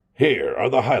Here are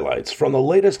the highlights from the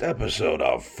latest episode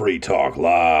of Free Talk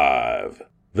Live.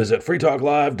 Visit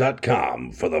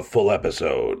freetalklive.com for the full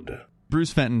episode.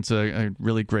 Bruce Fenton's a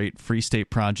really great Free State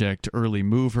Project early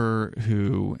mover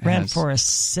who ran for a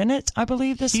Senate, I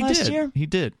believe, this last year. He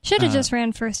did. Should have just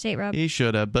ran for a state rep. He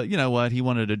should have, but you know what? He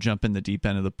wanted to jump in the deep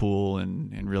end of the pool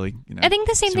and really, I think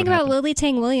the same thing about Lily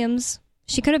Tang Williams.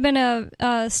 She could have been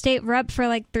a state rep for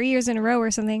like 3 years in a row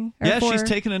or something. Or 4. She's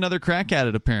taking another crack at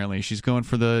it, apparently. She's going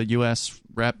for the U.S.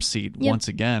 rep seat once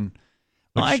again.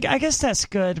 Well, I guess that's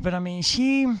good, but I mean,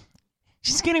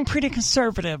 she's getting pretty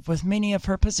conservative with many of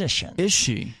her positions. Is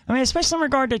she? I mean, especially in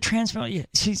regard to trans.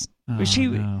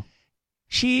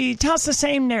 She tells the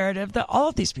same narrative that all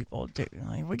of these people do.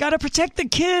 Like, we got to protect the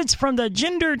kids from the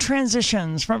gender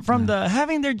transitions, from the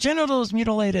having their genitals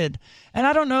mutilated. And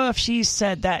I don't know if she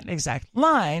said that exact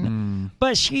line,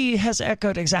 but she has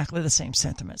echoed exactly the same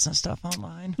sentiments and stuff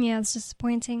online. Yeah, it's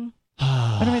disappointing. But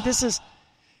I mean, this is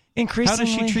increasingly...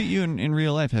 How does she treat you in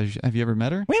real life? Have you ever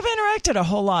met her? We've interacted a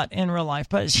whole lot in real life,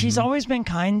 but she's always been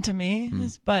kind to me.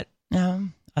 But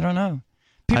I don't know.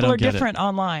 People are different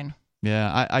online.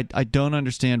 Yeah, I don't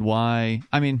understand why.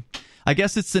 I mean, I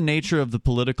guess it's the nature of the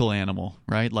political animal,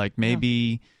 right? Like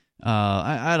maybe,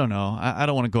 I don't know. I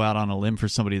don't want to go out on a limb for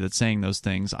somebody that's saying those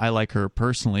things. I like her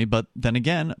personally, but then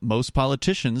again, most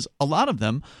politicians, a lot of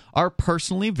them, are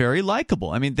personally very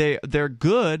likable. I mean, they're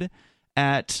good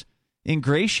at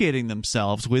ingratiating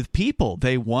themselves with people.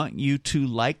 They want you to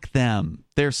like them.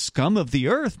 They're scum of the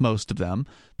earth, most of them,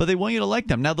 but they want you to like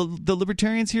them. Now, the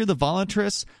libertarians here, the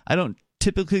voluntarists, I don't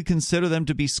typically consider them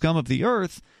to be scum of the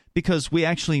earth because we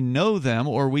actually know them,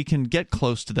 or we can get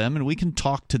close to them and we can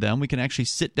talk to them. We can actually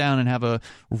sit down and have a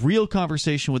real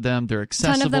conversation with them. They're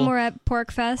accessible. A ton of them were at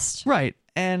Pork Fest. Right.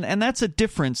 And that's a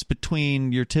difference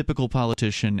between your typical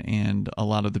politician and a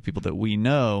lot of the people that we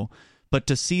know. But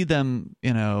to see them,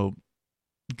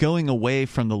 going away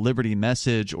from the liberty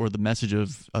message or the message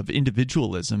of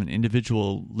individualism and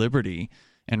individual liberty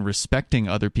and respecting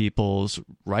other people's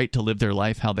right to live their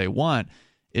life how they want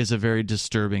is a very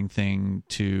disturbing thing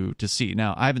to see.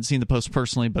 Now, I haven't seen the post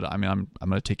personally, but I mean, I'm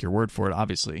going to take your word for it,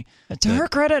 obviously. To her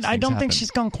credit, I don't think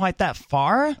she's gone quite that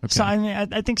far. Okay. So, I mean,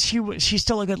 I think she's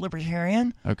still a good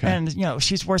libertarian. Okay. And,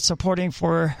 she's worth supporting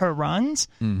for her runs.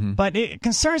 Mm-hmm. But it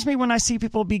concerns me when I see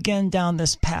people begin down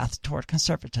this path toward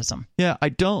conservatism. Yeah, I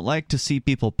don't like to see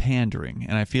people pandering,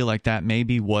 and I feel like that may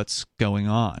be what's going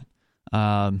on.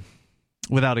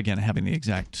 Without, again, having the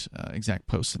exact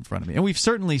posts in front of me. And we've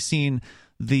certainly seen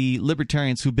the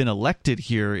libertarians who've been elected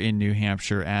here in New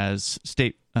Hampshire as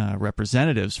state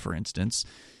representatives, for instance,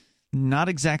 not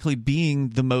exactly being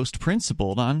the most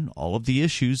principled on all of the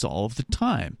issues all of the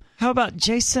time. How about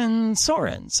Jason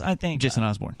Sorens, I think? Jason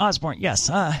Osborne. Osborne, yes.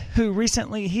 Who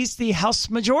recently, he's the House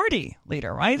Majority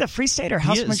Leader, right? The Free Stater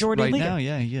House Majority Leader. Right now,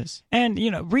 yeah, he is. And,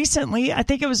 recently, I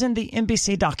think it was in the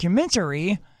NBC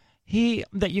documentary,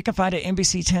 that you can find at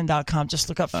NBC10.com. Just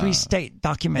look up Free State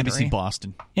documentary. NBC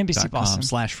Boston. NBC Boston.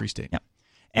 /Free State. Yeah.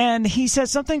 And he said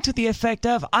something to the effect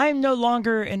of, I'm no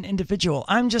longer an individual.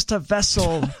 I'm just a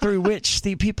vessel through which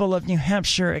the people of New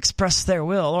Hampshire express their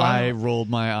will. I rolled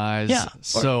my eyes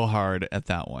so hard at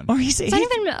that one. It's not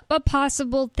even a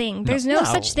possible thing. There's no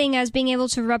such thing as being able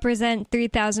to represent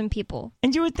 3,000 people.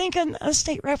 And you would think a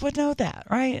state rep would know that,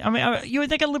 right? I mean, you would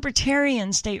think a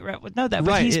libertarian state rep would know that.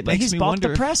 But he's bought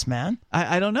the press, man.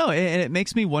 I don't know. And it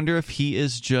makes me wonder if he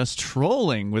is just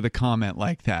trolling with a comment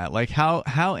like that. Like how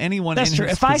anyone That's in true.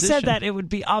 his If I said that, it would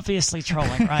be obviously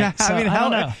trolling, right? So, I mean, don't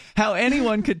know. how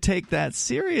anyone could take that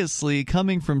seriously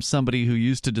coming from somebody who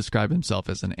used to describe himself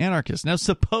as an anarchist. Now,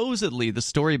 supposedly, the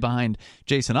story behind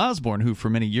Jason Osborne, who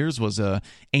for many years was a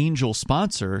angel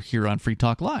sponsor here on Free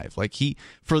Talk Live, like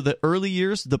for the early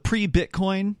years, the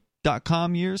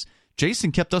pre-Bitcoin.com years,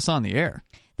 Jason kept us on the air.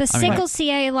 The SACL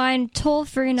CAI line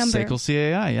toll-free number. SACL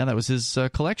CAI, yeah, that was his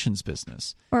collections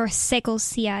business. Or SACL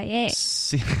CIA.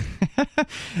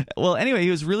 Well, anyway,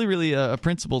 he was really, really a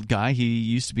principled guy. He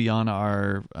used to be on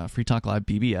our Free Talk Live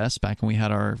BBS back when we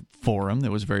had our forum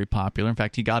that was very popular. In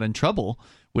fact, he got in trouble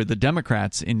with the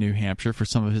Democrats in New Hampshire for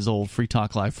some of his old Free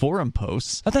Talk Live forum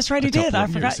posts. Oh, that's right, he did. I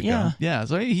forgot, Yeah,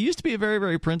 so he used to be a very,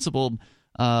 very principled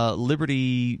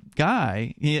liberty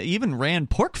guy. He even ran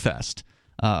PorkFest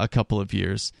a couple of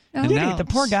years. Oh. Now, the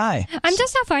poor guy. I'm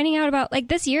just now finding out about,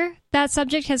 this year, that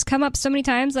subject has come up so many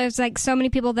times. There's, so many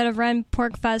people that have run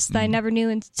Pork Fest that I never knew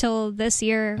until this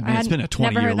year. I mean, it's been a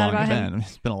 20-year-long event.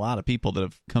 There's been a lot of people that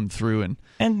have come through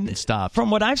and stopped. From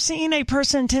what I've seen, a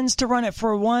person tends to run it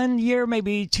for 1 year,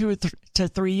 maybe 2 to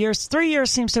 3 years. 3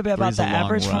 years seems to be about the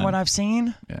average from what I've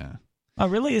seen. Yeah. Oh,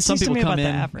 really? It Some seems to me people about come the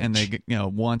in average. and they,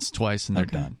 once, twice, and they're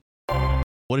done.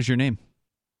 What is your name?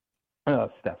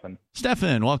 Stefan.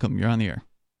 Stefan, welcome. You're on the air.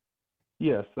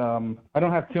 Yes, I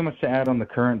don't have too much to add on the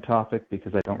current topic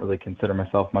because I don't really consider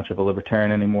myself much of a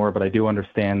libertarian anymore, but I do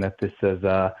understand that this is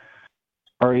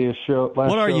Aria's show.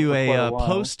 What are you, a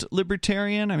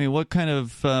post-libertarian? I mean, what kind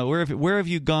of where have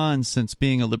you gone since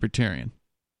being a libertarian?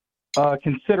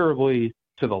 Considerably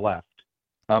to the left.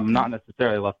 Not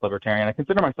necessarily left libertarian. I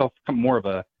consider myself more of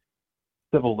a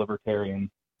civil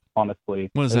libertarian, honestly.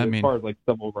 What does that mean? As far as like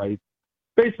civil rights.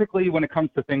 Basically, when it comes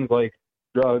to things like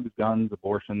drugs, guns,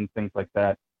 abortion, things like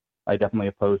that, I definitely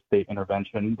oppose state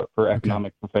intervention. But for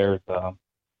economic affairs,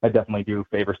 I definitely do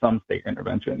favor some state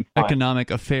intervention.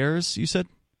 Economic affairs, you said?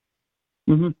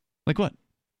 Mm-hmm. Like what?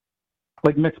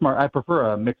 Like mixed market. I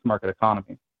prefer a mixed market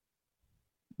economy.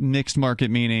 Mixed market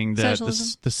meaning that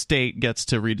the state gets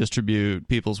to redistribute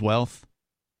people's wealth?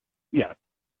 Yes.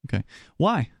 Okay.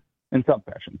 Why? In some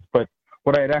fashions. But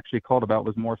what I had actually called about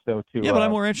was more so to... Yeah, but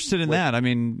I'm more interested in that. I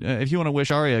mean, if you want to wish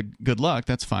Aria good luck,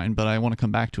 that's fine, but I want to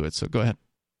come back to it, so go ahead.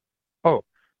 Oh,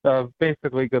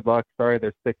 basically, good luck. Sorry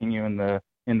they're sticking you in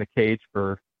the cage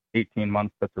for 18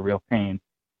 months. That's a real pain.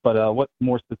 But what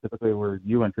more specifically were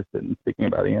you interested in speaking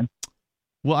about, Ian?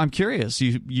 Well, I'm curious.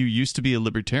 You used to be a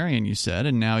libertarian, you said,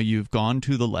 and now you've gone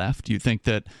to the left. You think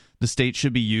that the state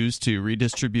should be used to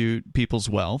redistribute people's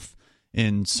wealth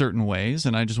in certain ways,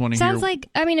 and I just want to hear... Sounds like,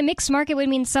 I mean, a mixed market would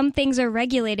mean some things are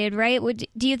regulated, right?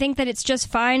 Do you think that it's just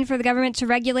fine for the government to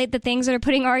regulate the things that are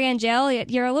putting Aria in jail?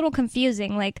 You're a little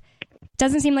confusing. Like,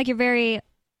 doesn't seem like you're very,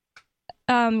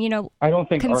 I don't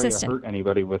think consistent. Aria hurt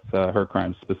anybody with her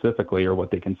crime specifically, or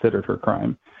what they considered her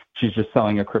crime. She's just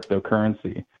selling a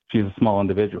cryptocurrency. She's a small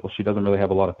individual. She doesn't really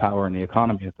have a lot of power in the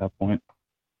economy at that point.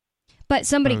 But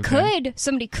somebody could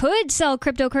sell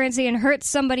cryptocurrency and hurt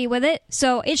somebody with it,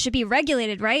 so it should be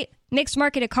regulated, right? Mixed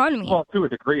market economy. Well, to a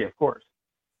degree, of course.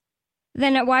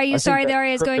 Then why are you sorry that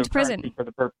Aria is going to prison?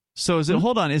 So is it?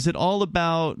 Hold on. Is it all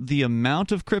about the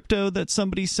amount of crypto that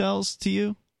somebody sells to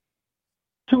you?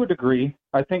 To a degree.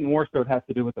 I think more so it has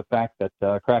to do with the fact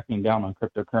that cracking down on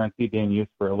cryptocurrency being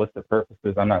used for illicit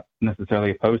purposes, I'm not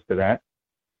necessarily opposed to that.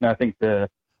 And I think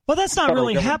well, that's not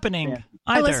really happening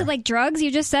either. Illicit like drugs? You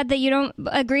just said that you don't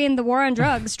agree in the war on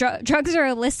drugs. Drugs are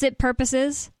illicit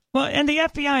purposes. Well, and the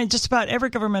FBI and just about every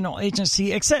governmental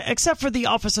agency, except for the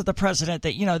Office of the President,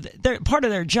 that part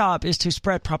of their job is to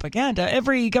spread propaganda.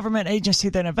 Every government agency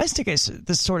that investigates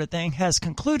this sort of thing has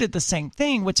concluded the same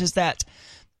thing, which is that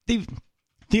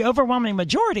the overwhelming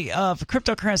majority of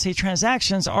cryptocurrency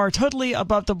transactions are totally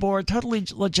above the board, totally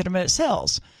legitimate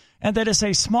sales, and that it's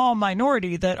a small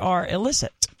minority that are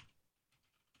illicit.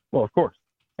 Well, of course.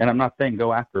 And I'm not saying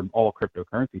go after all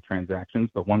cryptocurrency transactions,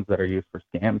 but ones that are used for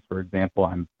scams, for example,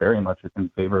 I'm very much in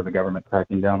favor of the government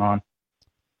cracking down on.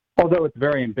 Although it's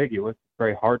very ambiguous, it's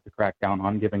very hard to crack down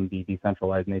on given the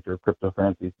decentralized nature of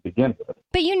cryptocurrencies to begin with.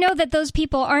 But you know that those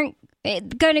people aren't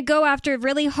going to go after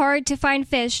really hard to find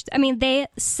fish. I mean, they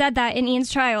said that in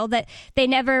Ian's trial, that they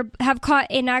never have caught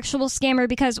an actual scammer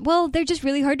because, well, they're just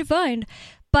really hard to find.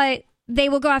 But they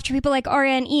will go after people like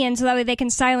Aria and Ian so that way they can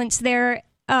silence their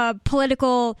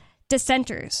political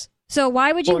dissenters. So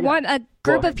why would you want a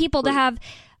group of people to have,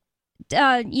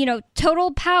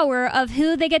 total power of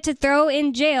who they get to throw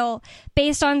in jail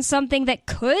based on something that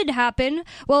could happen?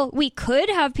 Well, we could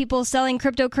have people selling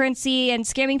cryptocurrency and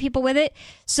scamming people with it.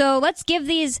 So let's give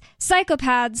these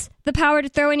psychopaths the power to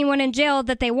throw anyone in jail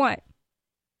that they want.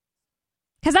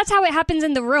 Because that's how it happens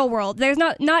in the real world. There's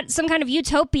not some kind of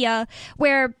utopia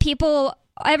where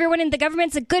everyone in the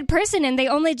government's a good person and they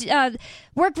only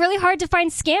work really hard to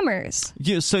find scammers.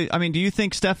 Yeah, so, I mean, do you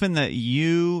think, Stefan, that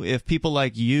if people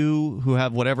like you who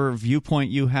have whatever viewpoint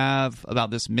you have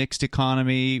about this mixed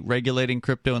economy, regulating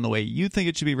crypto in the way you think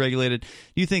it should be regulated,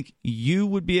 do you think you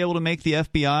would be able to make the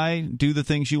FBI do the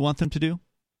things you want them to do?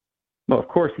 Well, of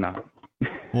course not.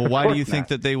 Well, why do you think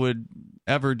that they would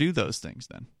ever do those things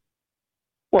then?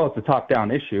 Well, it's a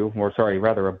top-down issue, or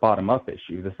rather a bottom-up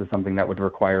issue. This is something that would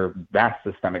require vast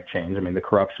systemic change. I mean, the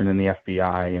corruption in the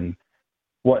FBI and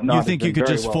whatnot. You think you could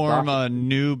just form a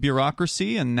new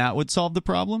bureaucracy and that would solve the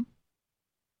problem?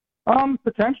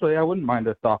 Potentially. I wouldn't mind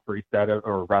a soft reset,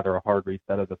 or rather a hard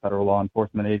reset of the federal law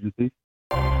enforcement agencies.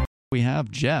 We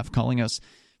have Jeff calling us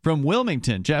from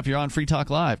Wilmington. Jeff, you're on Free Talk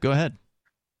Live. Go ahead.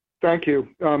 Thank you.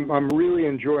 I'm really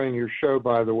enjoying your show,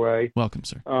 by the way. Welcome,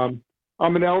 sir.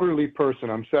 I'm an elderly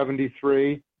person. I'm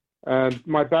 73, and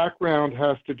my background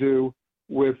has to do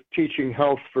with teaching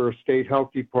health for a state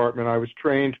health department. I was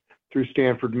trained through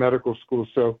Stanford Medical School,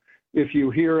 so if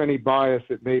you hear any bias,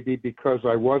 it may be because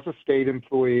I was a state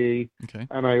employee,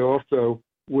 and I also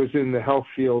was in the health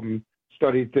field and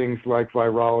studied things like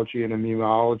virology and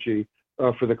immunology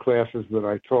for the classes that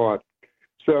I taught.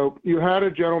 So you had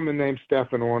a gentleman named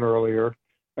Stefan on earlier,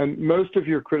 and most of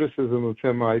your criticism of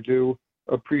him I do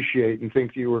appreciate and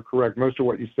think you were correct. Most of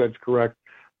what you said is correct.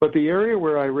 But the area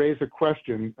where I raise a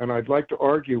question, and I'd like to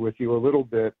argue with you a little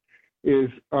bit, is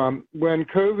when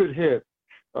COVID hit,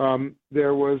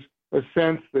 there was a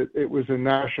sense that it was a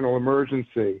national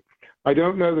emergency. I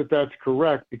don't know that that's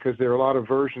correct because there are a lot of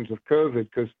versions of COVID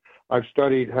because I've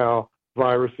studied how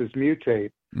viruses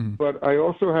mutate. But I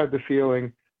also had the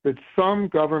feeling that some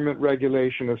government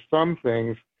regulation of some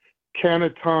things can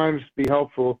at times be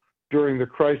helpful during the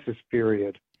crisis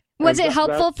period. Was it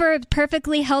helpful for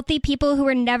perfectly healthy people who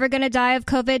were never going to die of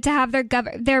COVID to have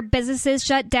their businesses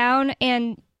shut down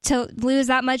and to lose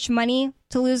that much money,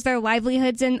 to lose their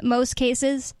livelihoods in most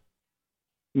cases?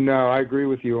 No, I agree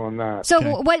with you on that.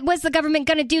 So what was the government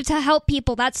going to do to help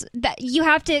people? You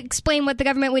have to explain what the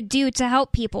government would do to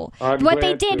help people. What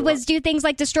they did was do things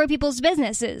like destroy people's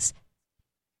businesses.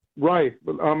 Right.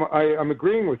 I'm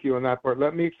agreeing with you on that part.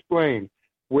 Let me explain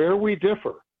where we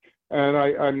differ. And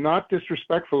I'm not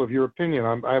disrespectful of your opinion.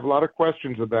 I have a lot of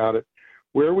questions about it.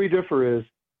 Where we differ is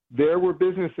there were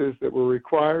businesses that were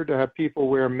required to have people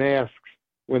wear masks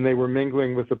when they were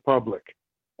mingling with the public.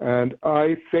 And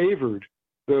I favored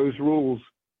those rules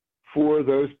for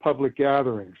those public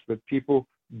gatherings, that people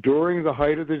during the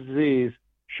height of the disease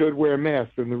should wear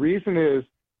masks. And the reason is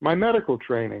my medical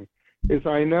training is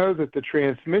I know that the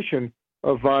transmission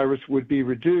of virus would be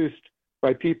reduced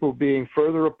by people being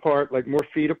further apart, like more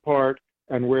feet apart,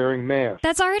 and wearing masks.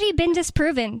 That's already been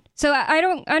disproven. So I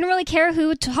don't really care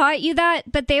who taught you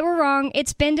that, but they were wrong.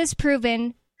 It's been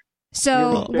disproven.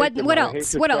 So what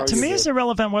else? What else? To me, it's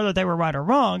irrelevant whether they were right or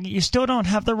wrong. You still don't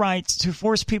have the right to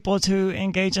force people to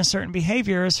engage in certain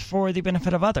behaviors for the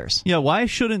benefit of others. Yeah, why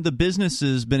shouldn't the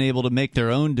businesses been able to make their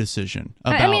own decision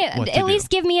about what to at least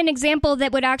give me an example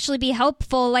that would actually be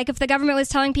helpful. Like if the government was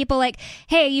telling people like,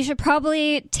 hey, you should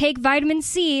probably take vitamin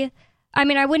C. I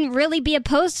mean, I wouldn't really be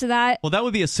opposed to that. Well, that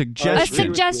would be a suggestion. A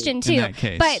suggestion, too. In that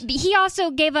case. But he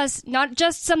also gave us not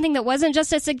just something that wasn't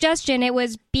just a suggestion, it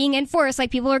was being enforced,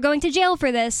 like people are going to jail for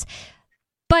this,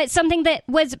 but something that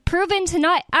was proven to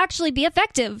not actually be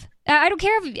effective. I don't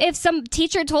care if some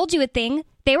teacher told you a thing,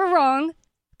 they were wrong.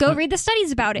 Go read the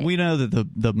studies about it. We know that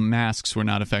the masks were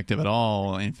not effective at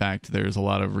all. In fact, there's a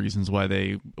lot of reasons why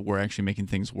they were actually making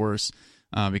things worse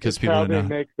because people how they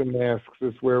make the masks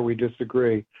is where we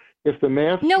disagree. If the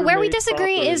masks where we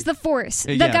disagree is the force.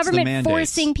 The government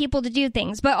forcing people to do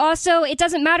things. But also, it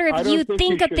doesn't matter if you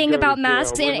think a thing about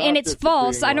masks and it's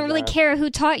false. I don't really care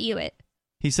who taught you it.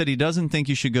 He said he doesn't think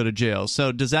you should go to jail.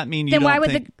 So does that mean you don't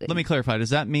think... Let me clarify. Does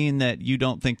that mean that you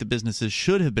don't think the businesses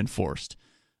should have been forced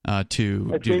to do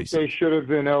these? I think they should have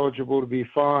been eligible to be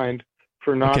fined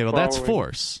for not Okay, well, that's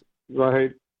force.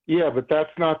 Right. Yeah, but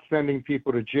that's not sending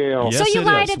people to jail. Yes, so you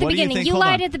lied at the beginning. You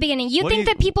lied at the beginning. You think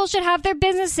that people should have their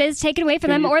businesses taken away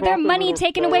from them or their money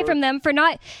taken away from them for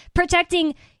not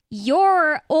protecting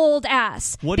your old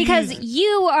ass because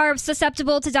you are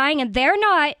susceptible to dying and they're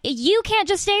not. You can't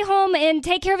just stay home and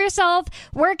take care of yourself,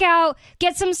 work out,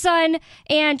 get some sun,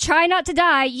 and try not to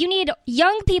die. You need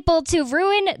young people to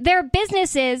ruin their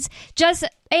businesses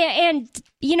and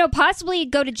possibly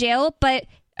go to jail, but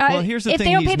well, here's the if thing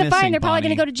they don't pay the missing, fine, they're probably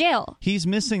Bonnie, going to go to jail. He's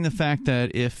missing the fact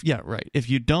that if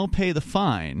you don't pay the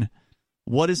fine,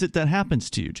 what is it that happens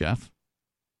to you, Jeff?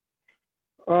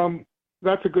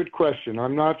 That's a good question.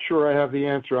 I'm not sure I have the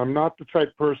answer. I'm not the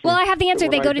type person. Well, I have the answer.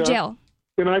 They go to jail.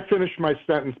 Can I finish my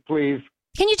sentence, please?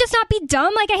 Can you just not be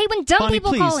dumb? Like I hate when dumb Bonnie,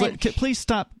 people call in. Please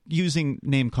stop using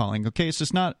name calling. Okay, it's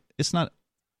just not. It's not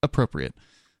appropriate.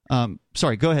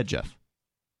 Sorry. Go ahead, Jeff.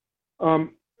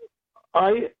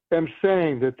 I am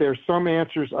saying that there's some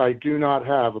answers I do not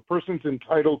have. A person's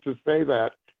entitled to say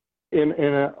that in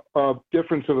a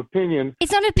difference of opinion.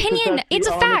 It's not an opinion. It's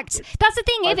a fact. That's the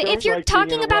thing. If you're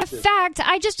talking about a fact,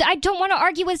 I don't want to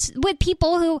argue with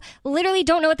people who literally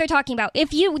don't know what they're talking about.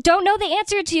 If you don't know the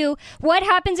answer to what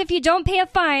happens if you don't pay a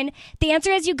fine, the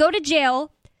answer is you go to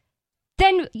jail,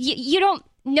 then you don't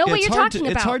know what you're talking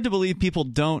about. It's hard to believe people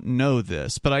don't know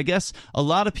this, but I guess a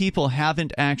lot of people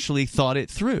haven't actually thought it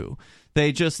through.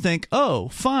 They just think, oh,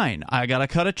 fine, I got to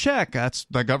cut a check. That's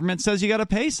the government says you got to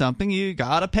pay something. You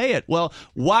got to pay it. Well,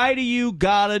 why do you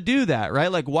got to do that, right?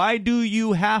 Like, why do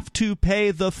you have to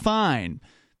pay the fine?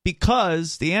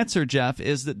 Because the answer, Jeff,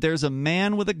 is that there's a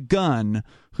man with a gun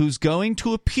who's going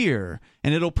to appear,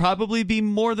 and it'll probably be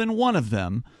more than one of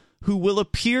them, who will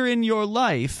appear in your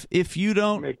life if you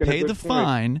don't pay the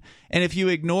fine and if you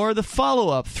ignore the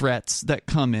follow-up threats that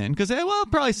come in, because they'll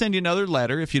probably send you another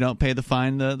letter if you don't pay the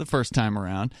fine the first time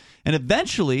around. And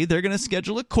eventually they're going to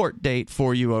schedule a court date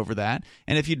for you over that.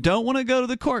 And if you don't want to go to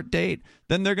the court date,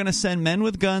 then they're going to send men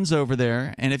with guns over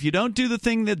there. And if you don't do the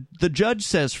thing that the judge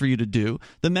says for you to do,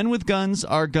 the men with guns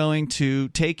are going to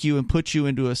take you and put you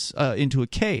into a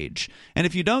cage. And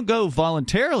if you don't go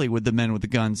voluntarily with the men with the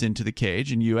guns into the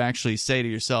cage, and you actually say to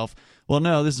yourself, well,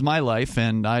 no, this is my life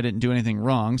and I didn't do anything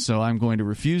wrong, so I'm going to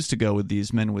refuse to go with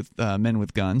these men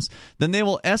with guns, then they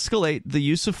will escalate the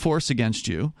use of force against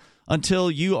you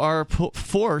until you are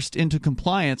forced into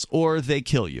compliance or they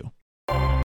kill you.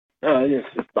 This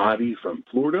is Bobby from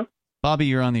Florida. Bobby,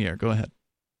 you're on the air. Go ahead.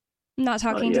 I'm not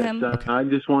talking to him. Okay. I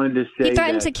just wanted to say he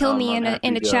threatened that, to kill me in a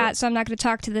to chat, so I'm not going to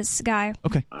talk to this guy.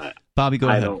 Okay, Bobby, go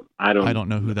ahead. I don't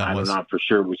know who that was. I'm not for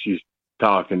sure what she's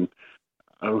talking.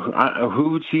 Who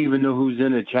would she even know who's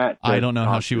in the chat? I don't know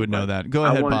how she would know that. Go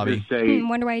ahead, Bobby.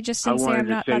 Wonder why I just didn't say I'm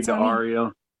not. That's on me.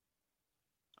 Aria.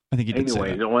 I think you did say that.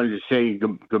 Anyways, I wanted to say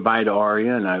goodbye to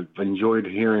Aria, and I've enjoyed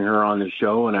hearing her on the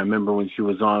show. And I remember when she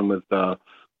was on with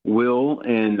Will,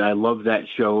 and I loved that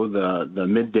show, the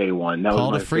midday one. That Call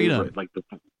was my to Freedom. favorite, like the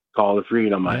Call to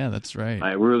Freedom. Yeah, that's right.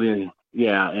 I really,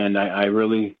 and I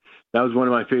really, that was one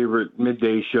of my favorite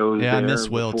midday shows. Yeah, there I miss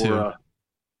Will too.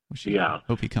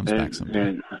 Hope he comes back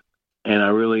someday. And I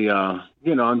really,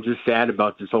 I'm just sad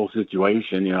about this whole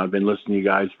situation. I've been listening to you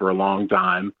guys for a long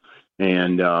time,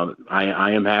 and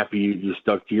I am happy you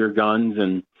stuck to your guns,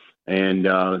 and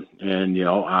I'll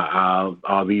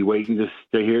be waiting to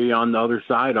hear you on the other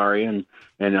side, Aria,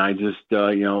 and I just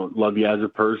love you as a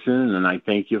person, and I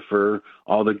thank you for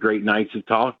all the great nights of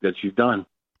talk that you've done.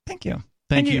 Thank you.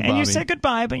 Thank you, Bobby. And you said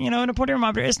goodbye, but an important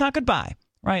reminder, it's not goodbye,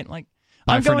 right? Like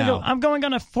I'm going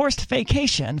on a forced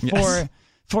vacation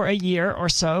for a year or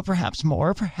so, perhaps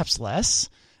more, perhaps less.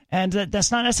 And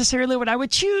that's not necessarily what I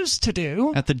would choose to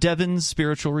do. At the Devon's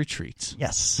Spiritual Retreat.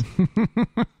 Yes.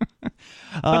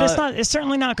 But it's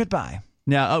certainly not goodbye.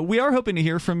 Now, we are hoping to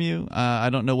hear from you. I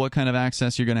don't know what kind of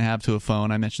access you're going to have to a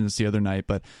phone. I mentioned this the other night,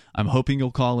 but I'm hoping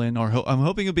you'll call in, or I'm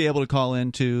hoping you'll be able to call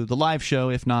in to the live show.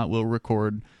 If not, we'll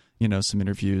record some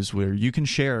interviews where you can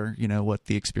share, what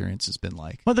the experience has been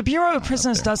like. Well, the Bureau of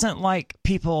Prisons doesn't like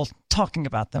people talking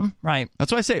about them, right?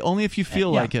 That's why I say only if you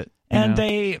feel like it. And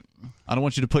I don't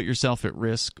want you to put yourself at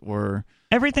risk or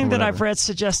everything that I've read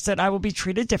suggests that I will be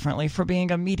treated differently for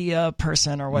being a media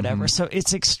person or whatever. Mm-hmm. So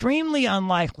it's extremely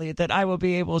unlikely that I will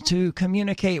be able to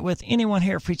communicate with anyone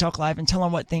here at Free Talk Live and tell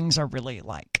them what things are really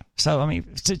like. So,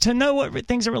 to know what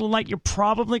things are really like, you're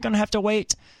probably going to have to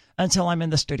wait until I'm in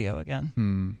the studio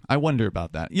again. I wonder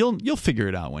about that. You'll figure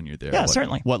it out when you're there. Yeah,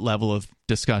 certainly. What level of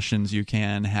discussions you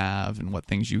can have and what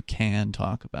things you can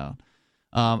talk about.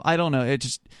 I don't know.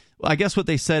 I guess what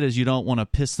they said is you don't want to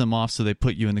piss them off, so they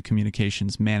put you in the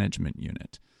communications management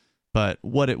unit. But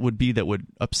what it would be that would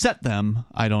upset them,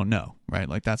 I don't know, right?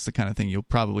 Like that's the kind of thing you'll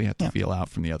probably have to feel out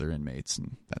from the other inmates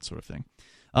and that sort of thing.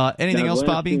 Anything else,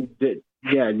 Bobby?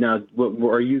 Now,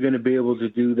 are you going to be able to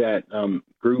do that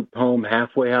group home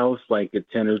halfway house like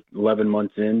at 10 or 11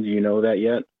 months in? Do you know that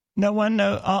yet? No one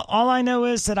knows. All I know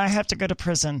is that I have to go to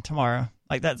prison tomorrow.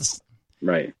 Like that's...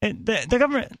 Right. The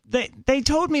government, they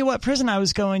told me what prison I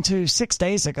was going to 6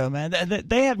 days ago, man.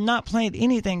 They have not planned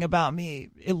anything about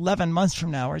me 11 months from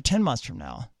now or 10 months from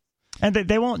now. And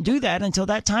they won't do that until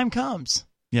that time comes.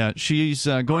 Yeah, she's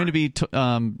going to be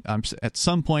at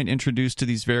some point introduced to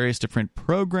these various different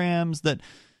programs that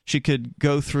she could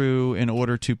go through in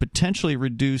order to potentially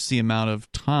reduce the amount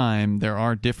of time. There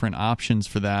are different options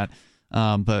for that,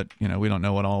 but we don't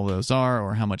know what all of those are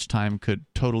or how much time could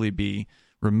totally be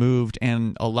removed,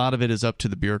 and a lot of it is up to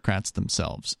the bureaucrats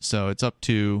themselves. So it's up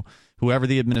to whoever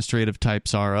the administrative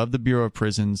types are of the Bureau of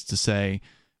Prisons to say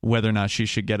whether or not she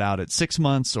should get out at 6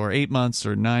 months or 8 months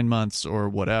or 9 months or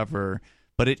whatever.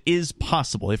 But it is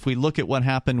possible. If we look at what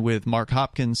happened with Mark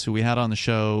Hopkins, who we had on the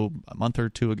show a month or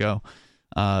two ago,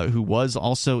 who was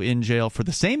also in jail for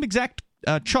the same exact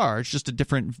charge, just a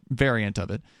different variant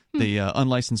of it, the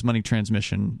unlicensed money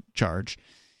transmission charge.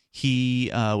 He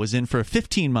was in for a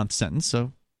 15-month sentence,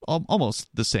 so almost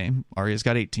the same. Aria's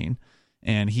got 18,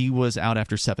 and he was out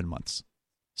after 7 months.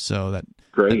 So that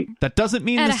doesn't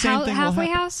mean the same thing will happen. Halfway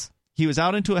house? He was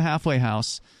out into a halfway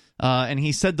house, and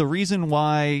he said the reason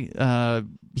why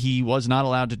he was not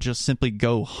allowed to just simply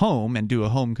go home and do a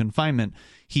home confinement,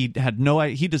 he had no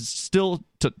idea. He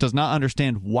does not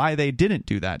understand why they didn't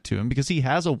do that to him, because he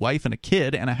has a wife and a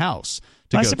kid and a house.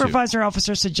 My supervisor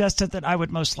officer suggested that I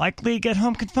would most likely get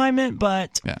home confinement,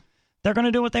 but they're going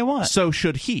to do what they want. So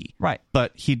should he. Right.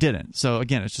 But he didn't. So,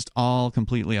 again, it's just all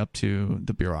completely up to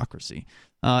the bureaucracy.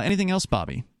 Anything else,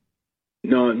 Bobby?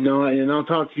 No, and I'll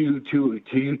talk to you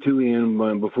too,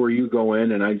 Ian, before you go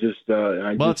in. And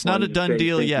It's not a done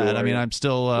deal yet. I mean, I'm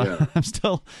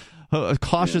still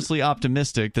cautiously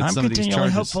optimistic that some of these charges. I'm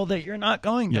continually hopeful that you're not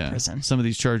going to prison. Some of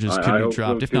these charges could be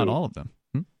dropped, if not all of them.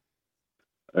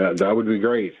 That would be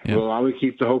great. Yeah. Well, I would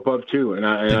keep the hope up too, and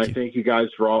I thank you guys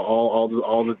for all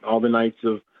the nights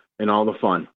and all the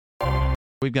fun.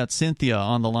 We've got Cynthia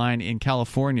on the line in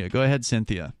California. Go ahead,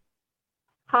 Cynthia.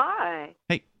 Hi.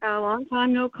 Hey. A long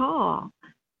time no call.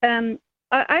 I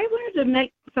wanted to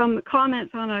make some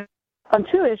comments on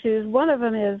two issues. One of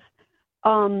them is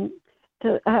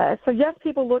to suggest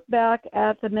people look back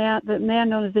at the man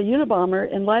known as the Unabomber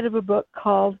in light of a book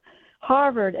called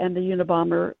Harvard and the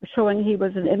Unabomber, showing he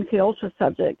was an MKUltra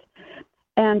subject.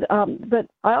 And but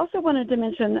I also wanted to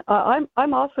mention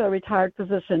I'm also a retired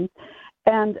physician,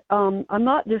 and I'm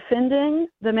not defending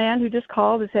the man who just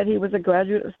called and said he was a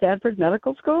graduate of Stanford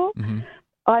Medical School. Mm-hmm.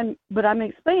 But I'm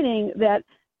explaining that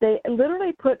they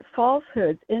literally put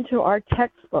falsehoods into our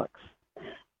textbooks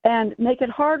and make it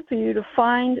hard for you to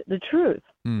find the truth.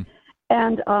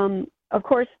 And of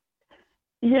course,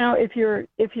 you know,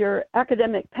 if your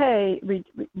academic pay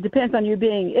depends on you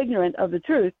being ignorant of the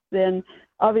truth, then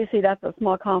obviously that's a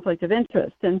small conflict of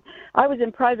interest. And I was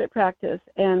in private practice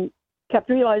and kept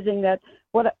realizing that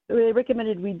what they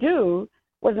recommended we do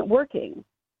wasn't working.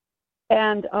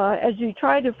 And as you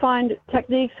try to find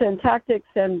techniques and tactics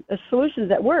and solutions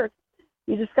that work,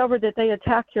 you discover that they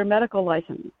attack your medical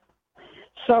license.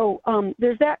 So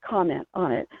there's that comment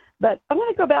on it. But I want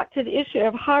to go back to the issue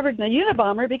of Harvard and the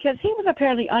Unabomber, because he was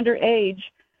apparently underage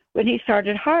when he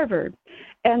started Harvard.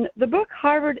 And the book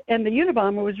Harvard and the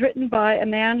Unabomber was written by a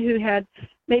man who had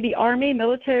maybe Army,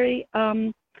 military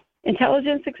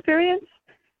intelligence experience.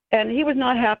 And he was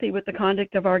not happy with the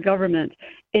conduct of our government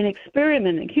in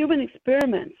human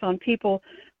experiments on people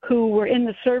who were in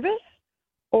the service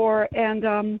and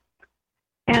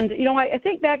you know, I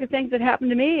think back to things that happened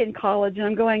to me in college, and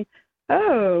I'm going,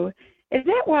 oh, is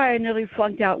that why I nearly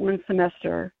flunked out one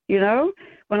semester? You know,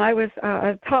 when I was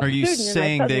a top student. Are you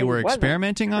saying they were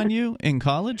experimenting on you in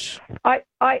college? I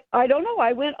don't know.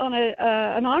 I went on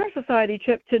an honor society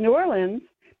trip to New Orleans,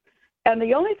 and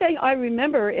the only thing I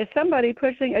remember is somebody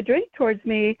pushing a drink towards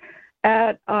me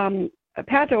at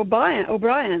Pat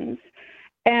O'Brien's,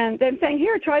 and then saying,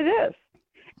 "Here, try this."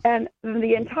 And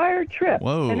the entire trip.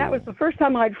 Whoa. And that was the first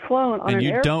time I'd flown on an airplane.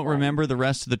 And you don't remember the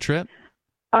rest of the trip?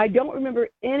 I don't remember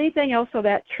anything else of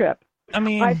that trip. I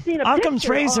mean, I've seen a Occam's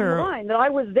picture razor online that I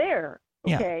was there.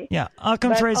 Okay. Yeah.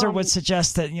 Occam's razor would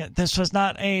suggest that this was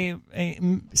not a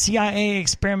CIA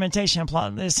experimentation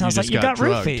plot. It sounds like you got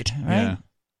roofied, right? Yeah.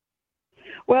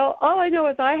 Well, all I know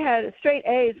is I had straight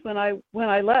A's when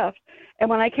I left, and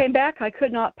when I came back, I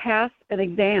could not pass an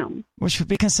exam. Which would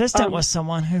be consistent with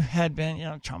someone who had been,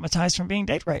 traumatized from being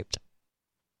date raped.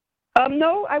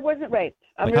 No, I wasn't raped.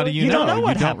 How do you know? Don't know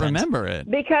what you don't happened. Remember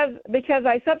it because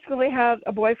I subsequently had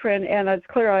a boyfriend, and it's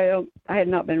clear I had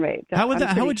not been raped. How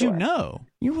would you know?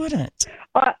 You wouldn't.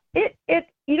 It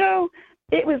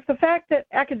was the fact that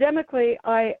academically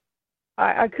I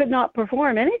could not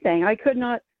perform anything. I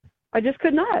just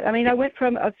could not. I mean, I went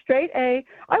from a straight A.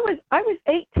 I was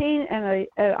 18, and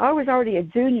I was already a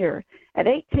junior at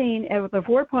 18, and with a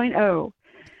 4.0.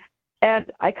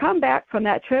 And I come back from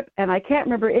that trip, and I can't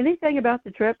remember anything about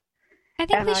the trip. I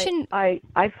think we shouldn't.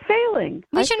 I'm failing.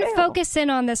 We shouldn't focus in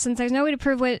on this, since there's no way to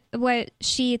prove what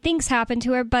she thinks happened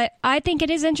to her. But I think it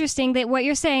is interesting that what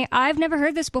you're saying. I've never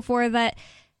heard this before. That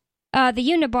the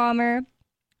Unabomber,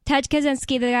 Ted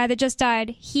Kaczynski, the guy that just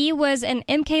died, he was an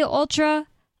MKUltra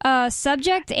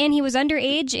subject, and he was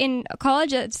underage in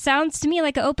college. It sounds to me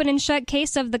like an open and shut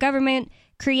case of the government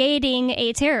creating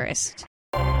a terrorist.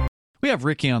 We have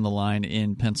Ricky on the line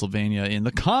in Pennsylvania, in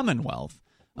the Commonwealth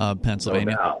of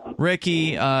Pennsylvania. No.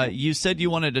 Ricky, you said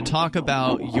you wanted to talk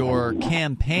about your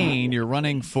campaign. You're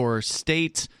running for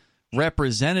state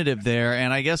representative there,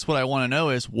 and I guess what I want to know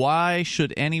is, why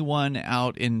should anyone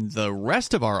out in the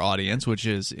rest of our audience, which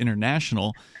is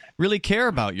international, really care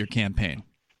about your campaign?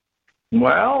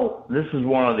 Well, this is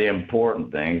one of the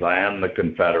important things. I am the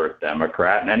Confederate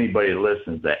Democrat, and anybody who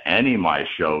listens to any of my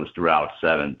shows throughout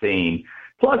 17,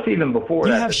 plus even before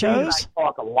you that, have shows? I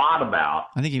talk a lot about.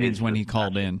 I think he means when he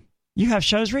called in. You have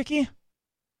shows, Ricky?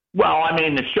 Well, I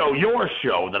mean your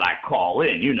show that I call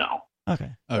in, you know.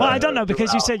 Okay. Well, I don't know,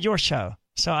 because you said your show.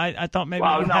 So I thought maybe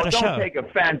you had a show. Don't take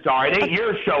offense, Ari. It ain't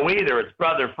your show either. It's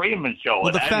Brother Freeman's show.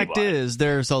 Well, the fact is,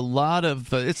 there's a lot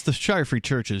of it's the Shire Free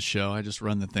Church's show. I just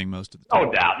run the thing most of the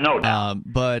time. No doubt.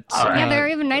 But yeah, there are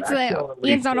even nights that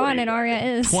Ian's not on and Aria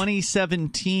is.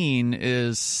 2017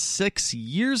 is 6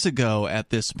 years ago at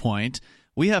this point.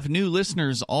 We have new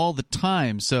listeners all the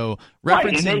time, so referencing...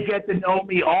 Right, and they get to know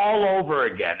me all over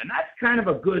again, and that's kind of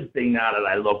a good thing now that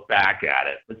I look back at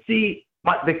it. But see,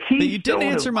 the key... But you didn't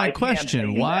answer my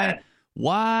question.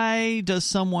 Why does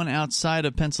someone outside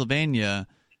of Pennsylvania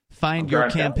find your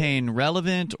campaign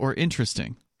relevant or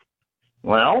interesting?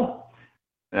 Well,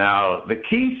 now, the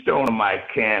keystone of my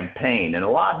campaign, and a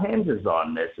lot hinges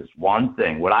on this, is one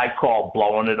thing, what I call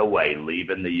blowing it away,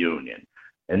 leaving the Union.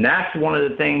 And that's one of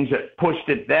the things that pushed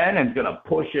it then and is going to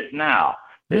push it now.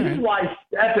 This is why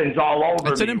Stefan's all over.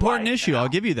 It's an important issue. I'll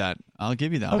give you that. Okay,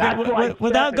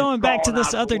 without going back to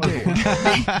this other dude.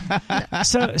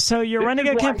 So you're running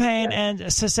a campaign,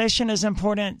 and secession is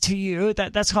important to you.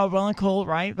 That's called Well and Cool,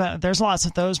 right? But there's lots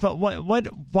of those. But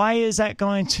why is that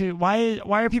going to? Why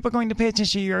are people going to pay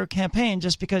attention to your campaign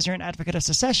just because you're an advocate of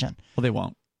secession? Well, they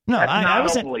won't. No, I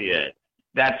wasn't.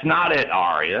 That's not it,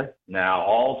 Aria. Now,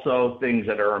 also things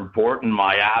that are important,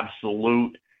 my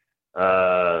absolute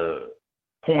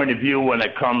point of view when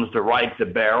it comes to right to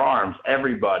bear arms,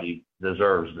 everybody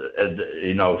deserves,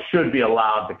 should be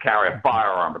allowed to carry a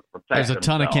firearm to protect There's a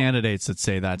ton themselves. of candidates that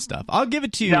say that stuff. I'll give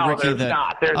it to you, No, Ricky. there's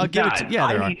not. I'll give it to you. Yeah,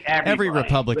 there are. Every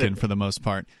Republican for the most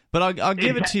part. But I'll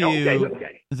give it to you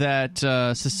that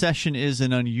secession is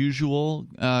an unusual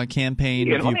campaign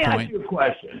viewpoint. Let me ask you a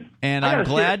question. And I'm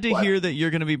glad to hear that you're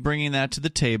going to be bringing that to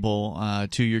the table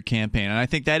to your campaign. And I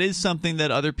think that is something that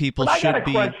other people should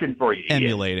be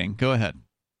emulating. Go ahead.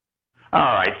 All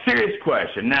right, serious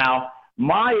question. Now,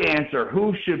 my answer,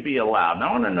 who should be allowed? Now,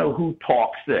 I want to know who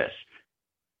talks this.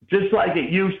 Just like it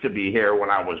used to be here when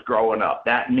I was growing up.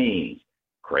 That means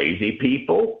crazy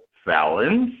people,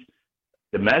 felons,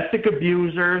 domestic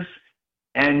abusers,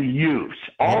 and youths.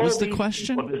 What was the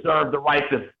question? People deserve the right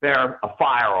to bear a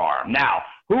firearm. Now,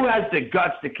 who has the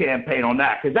guts to campaign on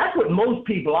that? Because that's what most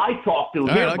people I talk to All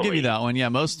here right, I'll give you that one. Yeah,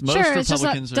 most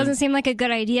Republicans doesn't seem like a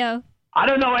good idea. I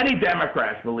don't know any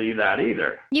Democrats believe that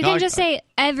either. You can just say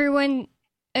everyone,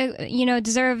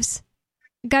 deserves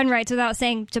gun rights without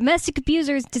saying domestic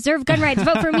abusers deserve gun rights.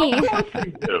 Vote for me. Of course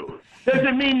they do.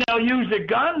 Doesn't mean they'll use a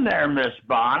gun there, Miss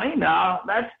Bonnie. No,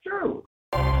 that's true.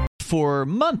 For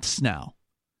months now,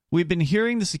 we've been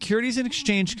hearing the Securities and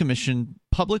Exchange Commission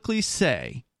publicly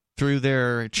say, through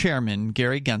their chairman,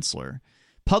 Gary Gensler,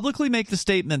 publicly make the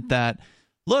statement that,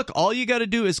 look, all you got to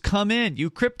do is come in, you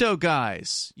crypto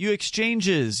guys, you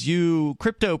exchanges, you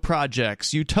crypto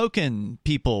projects, you token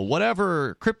people,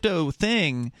 whatever crypto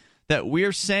thing that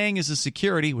we're saying is a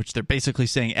security, which they're basically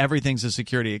saying everything's a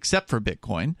security except for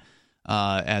Bitcoin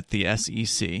at the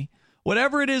SEC.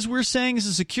 Whatever it is we're saying is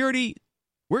a security,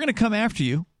 we're going to come after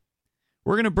you.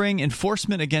 We're going to bring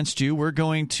enforcement against you. We're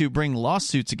going to bring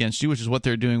lawsuits against you, which is what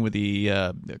they're doing with the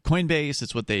Coinbase.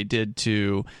 It's what they did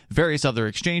to various other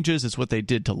exchanges. It's what they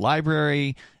did to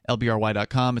Library,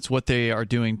 LBRY.com. It's what they are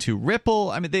doing to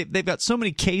Ripple. I mean, they've got so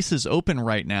many cases open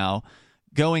right now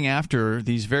going after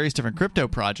these various different crypto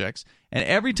projects. And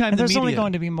every time there's only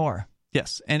going to be more.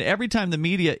 Yes. And every time the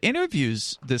media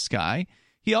interviews this guy,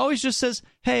 he always just says,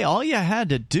 hey, all you had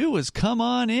to do was come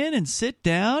on in and sit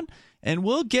down, and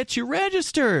we'll get you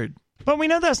registered. But we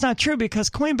know that's not true because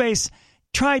Coinbase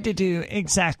tried to do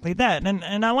exactly that.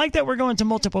 And I like that we're going to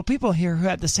multiple people here who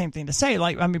have the same thing to say,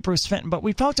 Bruce Fenton. But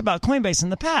we've talked about Coinbase in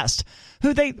the past,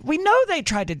 we know they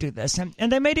tried to do this,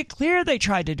 and they made it clear they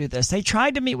tried to do this. They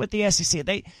tried to meet with the SEC.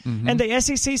 And the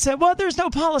SEC said, well, there's no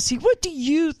policy. What do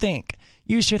you think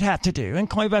you should have to do? And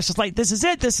Coinbase was like, this is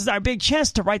it. This is our big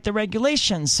chance to write the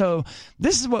regulations. So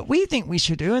this is what we think we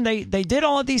should do. And they did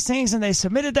all of these things, and they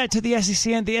submitted that to the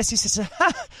SEC, and the SEC said,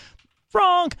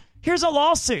 wrong. Here's a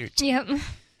lawsuit. Yep.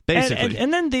 Basically.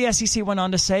 And then the SEC went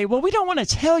on to say, well, we don't want to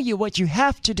tell you what you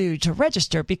have to do to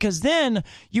register because then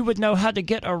you would know how to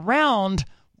get around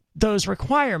those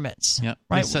requirements. Yeah,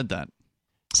 right? They said that.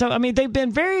 So, I mean, they've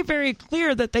been very, very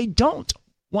clear that they don't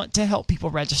want to help people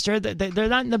register. They're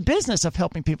not in the business of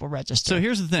helping people register. So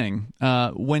here's the thing.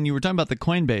 When you were talking about the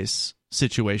Coinbase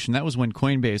situation, that was when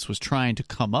Coinbase was trying to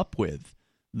come up with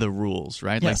the rules,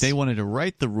 right? Yes. Like they wanted to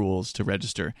write the rules to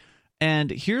register.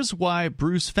 And here's why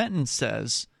Bruce Fenton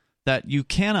says that you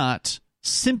cannot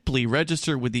simply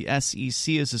register with the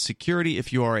SEC as a security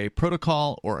if you are a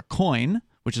protocol or a coin,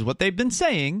 which is what they've been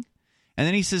saying. And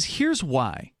then he says, here's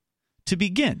why. To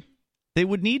begin, they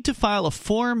would need to file a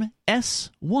Form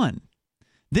S-1.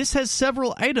 This has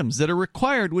several items that are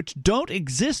required which don't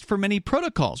exist for many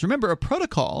protocols. Remember, a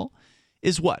protocol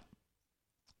is what?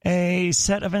 A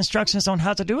set of instructions on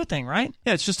how to do a thing, right?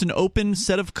 Yeah, it's just an open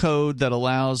set of code that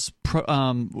allows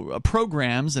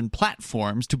programs and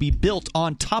platforms to be built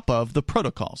on top of the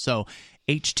protocol. So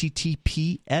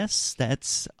HTTPS,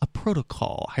 that's a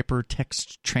protocol,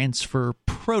 hypertext transfer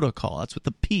protocol. That's what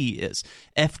the P is.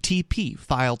 FTP,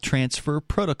 file transfer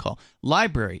protocol.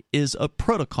 Library is a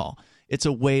protocol. It's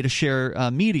a way to share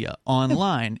media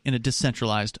online in a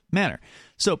decentralized manner.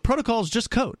 So protocol is just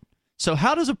code. So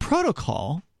how does a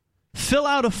protocol fill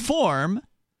out a form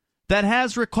that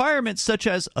has requirements such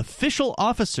as official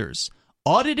officers,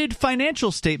 audited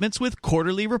financial statements with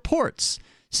quarterly reports,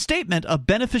 statement of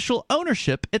beneficial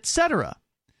ownership, etc.?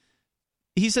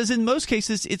 He says in most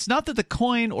cases, it's not that the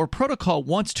coin or protocol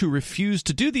wants to refuse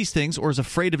to do these things or is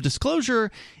afraid of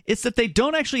disclosure. It's that they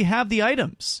don't actually have the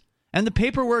items. And the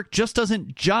paperwork just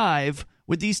doesn't jive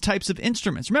with these types of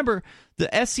instruments. Remember, the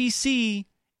SEC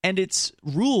and its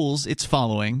rules it's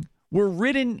following were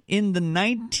written in the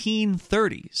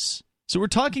 1930s. So we're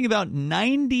talking about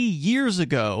 90 years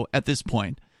ago at this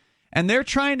point. And they're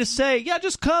trying to say, yeah,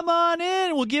 just come on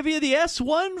in. We'll give you the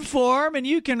S1 form and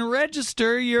you can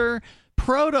register your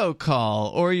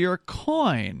protocol or your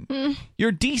coin.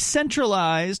 Your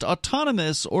decentralized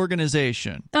autonomous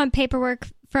organization. Paperwork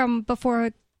from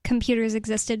before computers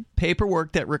existed.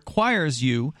 Paperwork that requires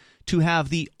you to have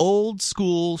the old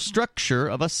school structure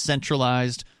of a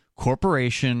centralized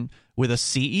corporation with a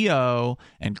CEO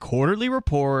and quarterly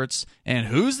reports and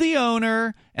who's the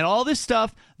owner and all this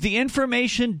stuff. The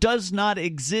information does not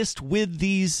exist with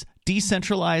these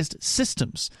decentralized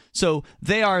systems. So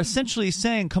they are essentially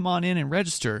saying, come on in and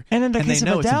register. And in the case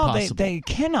of Adele, they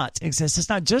cannot exist. It's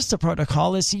not just a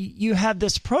protocol. It's you have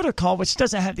this protocol which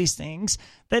doesn't have these things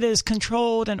that is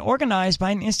controlled and organized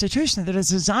by an institution that is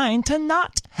designed to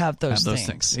not have those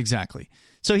things. Exactly.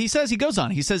 So he goes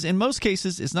on, in most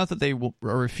cases, it's not that they are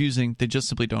refusing, they just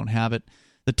simply don't have it.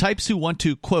 The types who want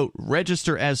to, quote,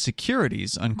 register as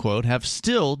securities, unquote, have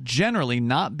still generally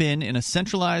not been in a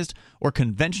centralized or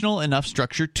conventional enough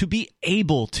structure to be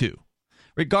able to.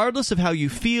 Regardless of how you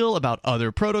feel about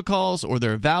other protocols or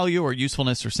their value or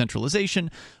usefulness or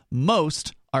centralization,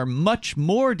 most are much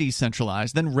more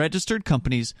decentralized than registered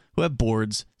companies who have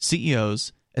boards,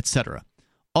 CEOs, etc.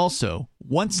 Also,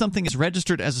 once something is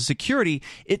registered as a security,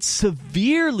 it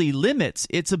severely limits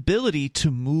its ability to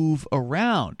move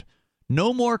around.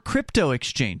 No more crypto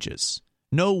exchanges,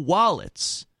 no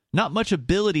wallets, not much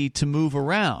ability to move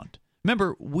around.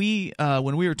 Remember,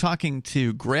 when we were talking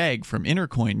to Greg from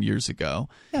Intercoin years ago,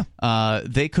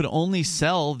 they could only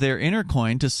sell their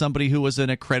Intercoin to somebody who was an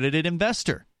accredited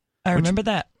investor. I remember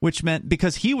that. Which meant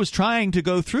because he was trying to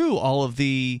go through all of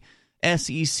the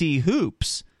SEC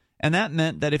hoops. And that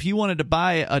meant that if you wanted to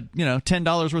buy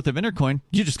 $10 worth of Intercoin,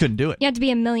 you just couldn't do it. You had to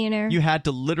be a millionaire. You had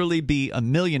to literally be a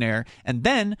millionaire. And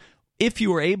then if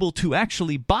you were able to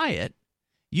actually buy it,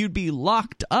 you'd be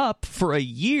locked up for a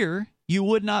year. You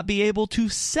would not be able to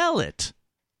sell it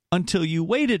until you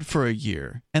waited for a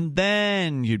year. And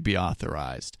then you'd be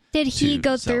authorized. Did he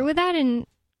go through with that? And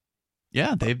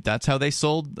yeah, that's how they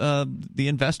sold the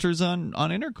investors on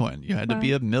Intercoin. You had to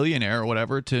be a millionaire or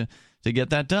whatever to get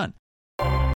that done.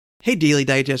 Hey Daily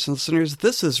Digest listeners,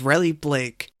 this is Riley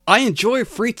Blake. I enjoy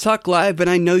Free Talk Live and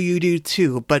I know you do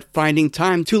too, but finding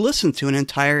time to listen to an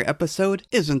entire episode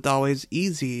isn't always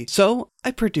easy. So I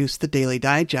produce the Daily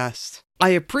Digest. I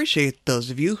appreciate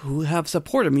those of you who have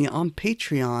supported me on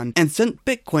Patreon and sent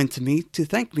Bitcoin to me to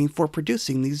thank me for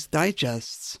producing these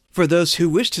digests. For those who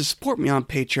wish to support me on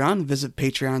Patreon, visit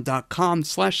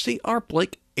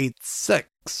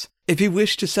patreon.com/crblake86. If you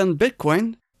wish to send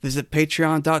Bitcoin, visit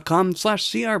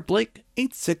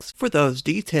patreon.com/crblake86 for those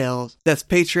details. That's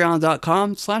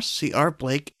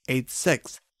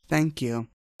patreon.com/crblake86. Thank you.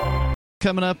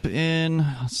 Coming up in,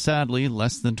 sadly,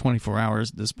 less than 24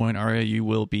 hours at this point, RAU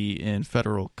will be in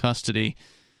federal custody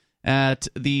at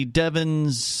the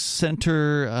Devens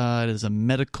Center. It is a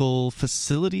medical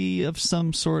facility of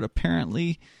some sort,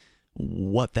 apparently.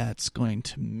 What that's going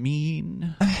to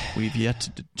mean, we've yet to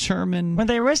determine. When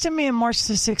they arrested me on March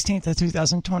the 16th of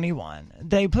 2021,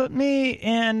 they put me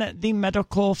in the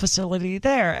medical facility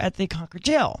there at the Concord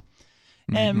Jail.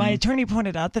 And my attorney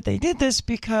pointed out that they did this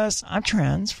because I'm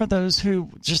trans, for those who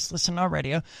just listen on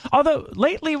radio. Although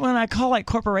lately when I call like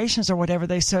corporations or whatever,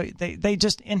 they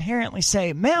just inherently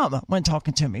say ma'am when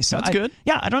talking to me. So that's good.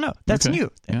 Yeah, I don't know. That's new.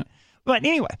 Yeah. But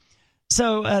anyway,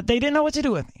 so they didn't know what to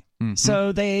do with me.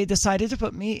 So they decided to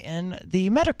put me in the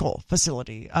medical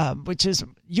facility, which is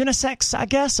unisex, I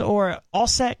guess, or all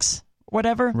sex,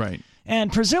 whatever. Right.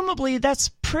 And presumably that's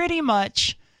pretty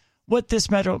much what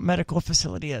this medical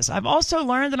facility is. I've also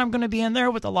learned that I'm going to be in there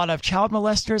with a lot of child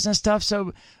molesters and stuff.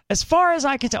 So as far as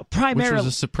I can tell, primarily, which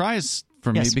was a surprise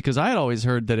for me because I had always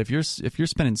heard that if you're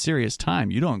spending serious time,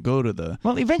 you don't go to the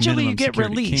eventually you get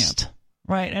released, camp.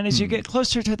 Right? And as you get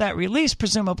closer to that release,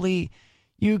 presumably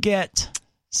you get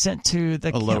sent to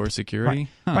the camp. Lower security.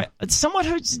 Right. Someone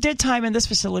who did time in this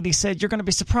facility said you're going to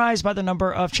be surprised by the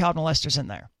number of child molesters in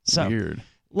there. So weird.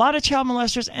 A lot of child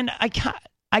molesters, and I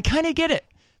kind of get it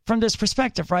from this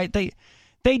perspective, right?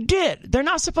 They're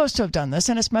not supposed to have done this,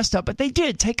 and it's messed up, but they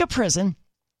did take a prison,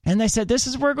 and they said this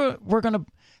is where we're going to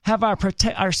have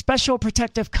our special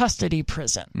protective custody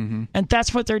prison, and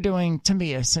that's what they're doing to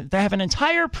me. They have an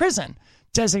entire prison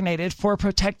designated for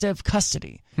protective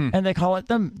custody, and they call it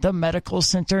the Medical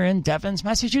Center in Devens,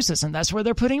 Massachusetts, and that's where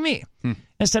they're putting me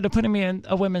instead of putting me in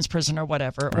a women's prison or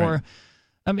whatever, right.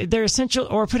 They're essential,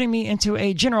 or putting me into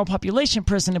a general population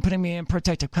prison and putting me in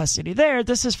protective custody there.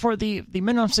 This is for the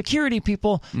minimum security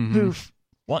people who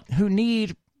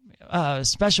need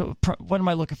special. What am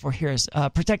I looking for here? Is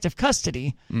protective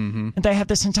custody, and they have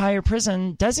this entire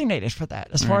prison designated for that,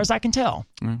 as far as I can tell.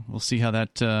 We'll see how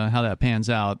that pans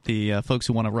out. The folks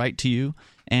who want to write to you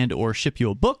and or ship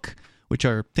you a book, which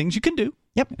are things you can do.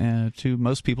 Yep. To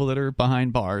most people that are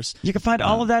behind bars. You can find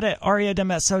all of that at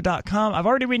ariademezzo.com. I've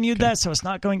already renewed that, so it's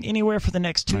not going anywhere for the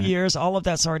next 2 years. All of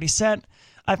that's already set.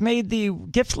 I've made the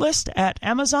gift list at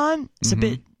Amazon. It's a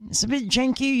bit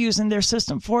janky using their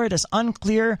system for it. It's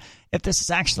unclear if this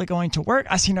is actually going to work.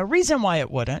 I see no reason why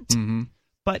it wouldn't,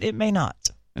 but it may not.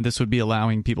 And this would be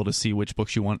allowing people to see which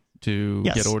books you want to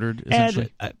get ordered,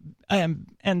 essentially.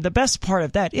 And the best part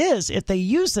of that is if they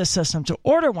use this system to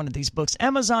order one of these books,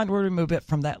 Amazon will remove it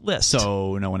from that list.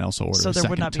 So no one else will order So a there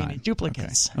would second not be time. any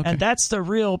duplicates. Okay. And that's the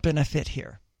real benefit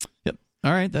here. Yep.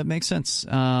 All right, that makes sense.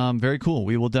 Very cool.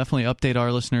 We will definitely update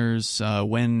our listeners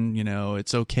when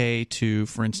it's okay to,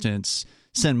 for instance,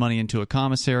 send money into a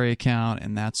commissary account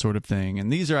and that sort of thing. And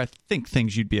these are, I think,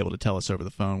 things you'd be able to tell us over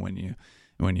the phone when you.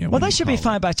 Well, they should be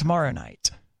fine by tomorrow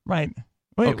night, right?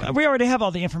 We already have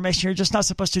all the information. You're just not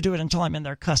supposed to do it until I'm in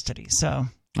their custody. So,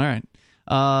 all right,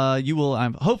 you will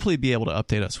hopefully be able to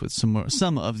update us with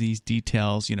some of these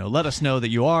details. Let us know that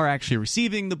you are actually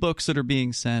receiving the books that are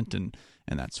being sent and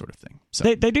that sort of thing.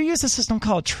 So they do use a system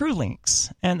called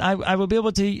TrueLinks, and I will be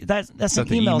able to. That's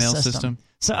an email system.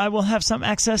 So I will have some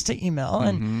access to email,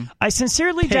 and I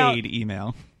sincerely doubt paid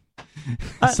email.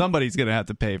 Somebody's going to have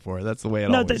to pay for it. That's the way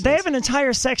it always is. They have an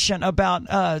entire section about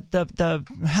the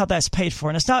how that's paid for,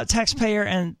 and it's not taxpayer,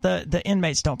 and the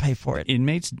inmates don't pay for it.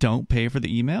 Inmates don't pay for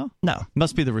the email? No,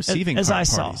 must be the receiving as I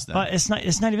parties, saw. It's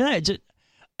not even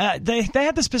that. They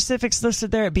have the specifics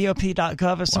listed there at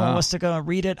bop.gov if someone wants to go and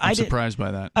read it. I'm surprised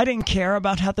by that. I didn't care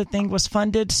about how the thing was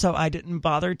funded, so I didn't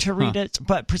bother to read it.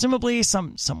 But presumably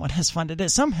someone has funded it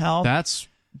somehow. That's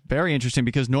very interesting,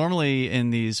 because normally in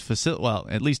these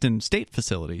at least in state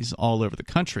facilities all over the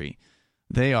country,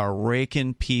 they are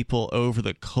raking people over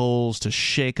the coals to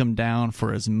shake them down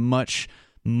for as much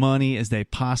money as they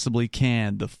possibly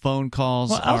can. The phone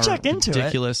calls are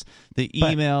ridiculous. The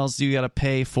emails you got to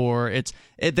pay for.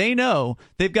 They know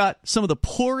they've got some of the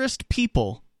poorest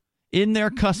people in their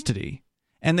custody,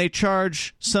 and they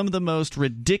charge some of the most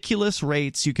ridiculous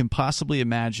rates you can possibly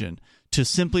imagine to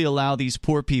simply allow these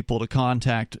poor people to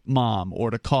contact mom,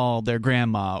 or to call their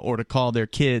grandma, or to call their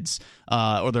kids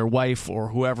or their wife or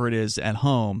whoever it is at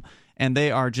home. And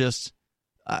they are just,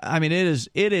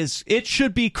 it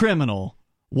should be criminal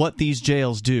what these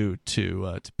jails do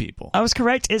to people. I was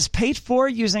correct. It's paid for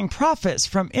using profits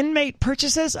from inmate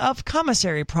purchases of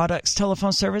commissary products,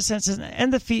 telephone services,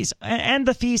 and the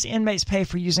fees inmates pay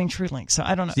for using TrueLink. So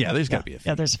I don't know. Yeah, there's got to be a fee.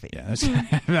 Yeah, there's a fee.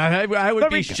 Yeah, I would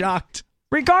be shocked.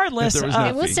 Regardless,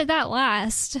 we'll say that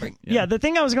last. Yeah, the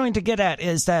thing I was going to get at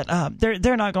is that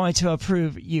they're not going to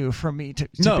approve you for me to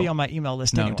be on my email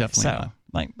list. No, anyway. definitely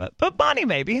not. But Bonnie,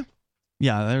 maybe.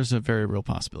 Yeah, there's a very real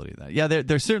possibility of that. Yeah,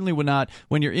 there certainly would not.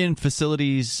 When you're in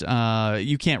facilities,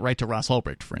 you can't write to Ross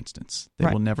Ulbricht, for instance. They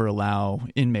will never allow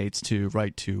inmates to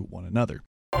write to one another.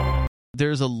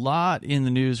 There's a lot in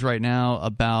the news right now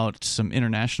about some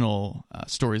international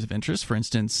stories of interest. For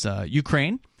instance,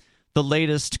 Ukraine, the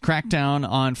latest crackdown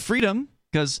on freedom,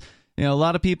 because a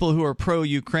lot of people who are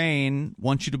pro-Ukraine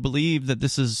want you to believe that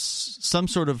this is some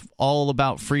sort of all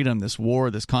about freedom, this war,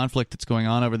 this conflict that's going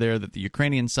on over there, that the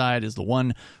Ukrainian side is the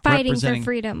one fighting for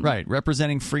freedom. Right,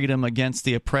 representing freedom against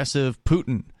the oppressive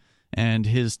Putin and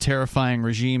his terrifying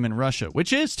regime in Russia,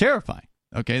 which is terrifying.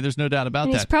 Okay, there's no doubt about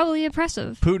that. He's probably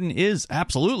oppressive. Putin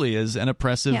absolutely is an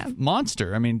oppressive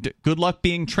monster. I mean, good luck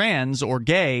being trans or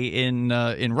gay in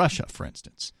Russia, for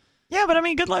instance. Yeah, but I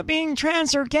mean, good luck being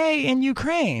trans or gay in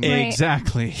Ukraine. Right.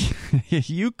 Exactly.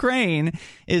 Ukraine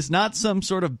is not some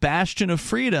sort of bastion of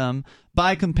freedom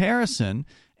by comparison.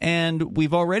 And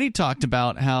we've already talked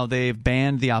about how they've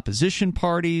banned the opposition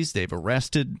parties. They've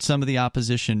arrested some of the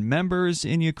opposition members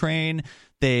in Ukraine.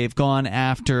 They've gone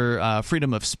after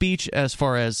freedom of speech as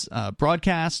far as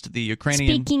broadcast. The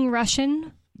Ukrainian Speaking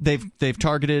Russian. They've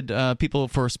targeted people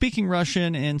for speaking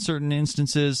Russian in certain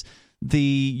instances. The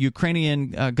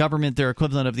Ukrainian government, their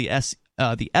equivalent of the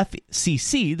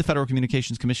FCC, the Federal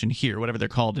Communications Commission here, whatever they're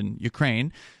called in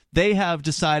Ukraine, they have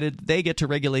decided they get to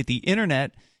regulate the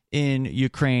internet in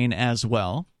Ukraine as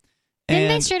well. Didn't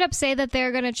they straight up say that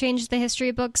they're going to change the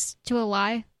history books to a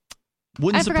lie?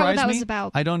 Wouldn't I forgot what surprise that me. was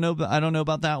about. I don't know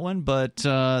about that one, but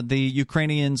the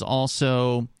Ukrainians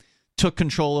also took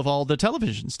control of all the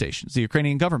television stations. The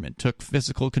Ukrainian government took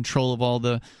physical control of all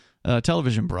the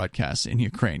television broadcasts in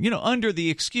Ukraine, under the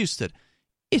excuse that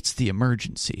it's the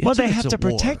emergency. Well, they have to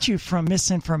protect you from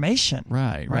misinformation.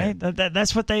 Right.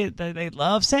 That's what they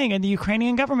love saying, and the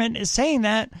Ukrainian government is saying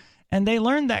that, and they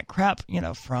learned that crap,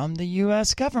 from the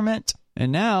U.S. government.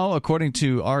 And now, according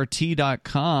to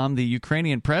RT.com, the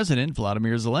Ukrainian president,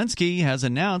 Volodymyr Zelensky, has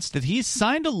announced that he's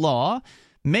signed a law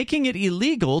making it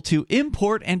illegal to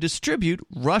import and distribute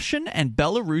Russian and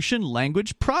Belarusian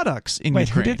language products in Ukraine. Wait,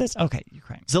 who did this? Okay,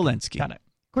 Ukraine. Zelensky. Got it.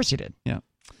 Of course you did. Yeah.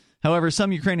 However,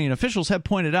 some Ukrainian officials have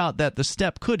pointed out that the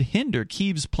step could hinder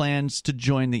Kyiv's plans to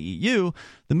join the EU.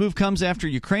 The move comes after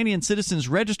Ukrainian citizens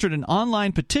registered an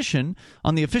online petition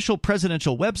on the official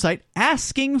presidential website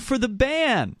asking for the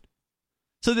ban.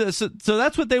 So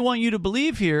that's what they want you to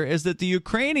believe here, is that the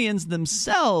Ukrainians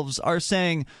themselves are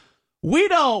saying, we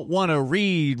don't want to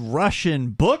read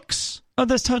Russian books. Oh,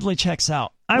 this totally checks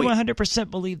out. I 100%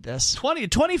 believe this.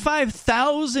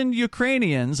 25,000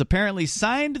 Ukrainians apparently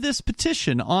signed this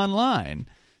petition online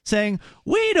saying,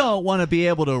 we don't want to be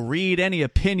able to read any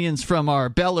opinions from our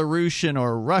Belarusian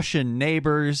or Russian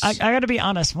neighbors. I got to be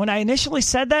honest. When I initially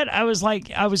said that, I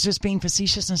was just being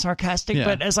facetious and sarcastic. Yeah.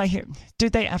 But as I hear,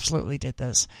 dude, they absolutely did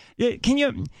this. Can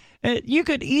you... you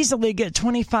could easily get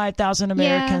 25,000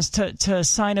 Americans to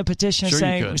sign a petition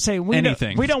saying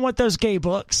we don't want those gay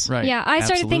books. Right. Yeah, I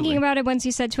started thinking about it once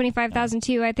you said 25,000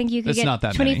 too. I think you could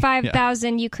get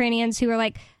 25,000 Ukrainians who are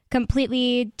like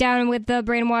completely down with the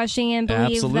brainwashing and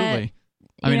believe that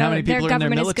how many people are in their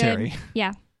military?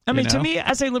 Yeah. I mean, to me,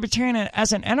 as a libertarian,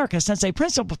 as an anarchist, as a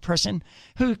principled person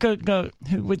who would go,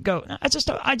 I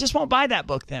just won't buy that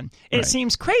book. Then it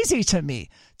seems crazy to me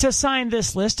to sign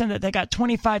this list, and that they got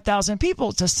 25,000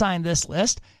 people to sign this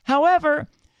list. However,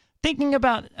 thinking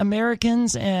about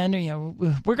Americans and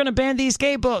we're going to ban these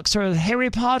gay books or Harry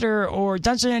Potter or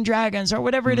Dungeons and Dragons or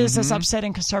whatever it is that's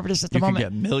upsetting conservatives at the moment. You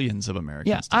could get millions of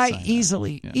Americans.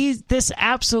 Yeah, this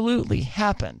absolutely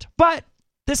happened, but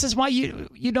this is why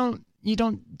you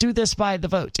don't do this by the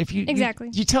vote. If you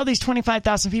tell these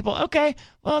 25,000 people, okay,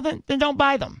 well then don't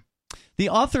buy them. The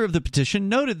author of the petition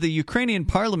noted the Ukrainian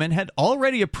parliament had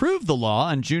already approved the law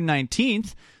on June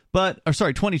 19th,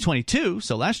 2022,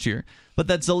 so last year, but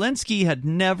that Zelensky had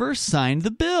never signed the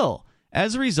bill.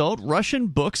 As a result, Russian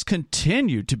books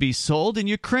continued to be sold in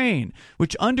Ukraine,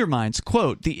 which undermines,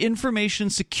 quote, the information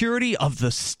security of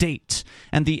the state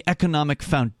and the economic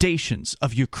foundations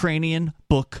of Ukrainian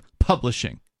book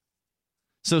publishing.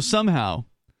 So somehow,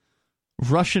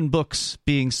 Russian books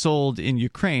being sold in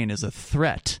Ukraine is a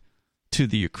threat to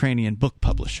the Ukrainian book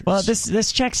publishers. Well,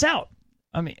 this checks out.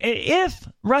 I mean, if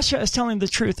Russia is telling the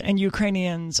truth and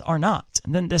Ukrainians are not,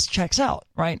 then this checks out,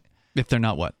 right? If they're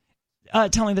not what?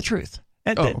 Telling the truth.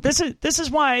 Okay. This is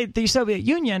why the Soviet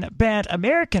Union banned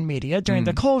American media during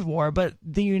the Cold War, but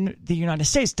the United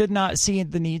States did not see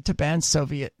the need to ban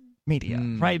Soviet media,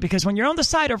 right? Because when you're on the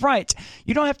side of right,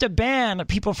 you don't have to ban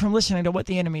people from listening to what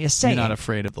the enemy is saying. You're not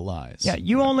afraid of the lies. Yeah,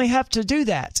 you only have to do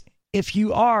that if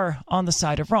you are on the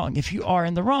side of wrong, if you are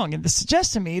in the wrong. And this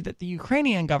suggests to me that the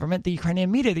Ukrainian government, the Ukrainian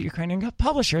media, the Ukrainian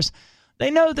publishers, they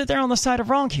know that they're on the side of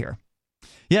wrong here.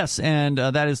 Yes, and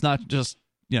that is not just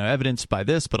evidenced by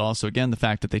this, but also, again, the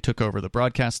fact that they took over the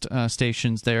broadcast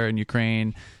stations there in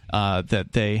Ukraine,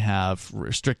 that they have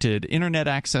restricted internet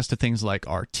access to things like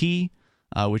RT,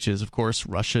 which is, of course,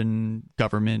 Russian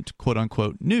government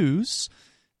quote-unquote news.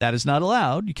 That is not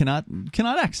allowed. You cannot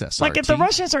access Like, RT. if the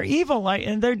Russians are evil,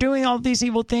 and they're doing all these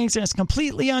evil things, and it's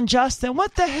completely unjust, then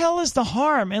what the hell is the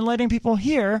harm in letting people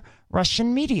hear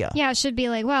Russian media? Yeah, it should be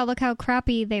like, wow, look how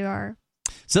crappy they are.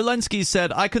 Zelensky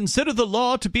said, I consider the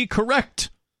law to be correct,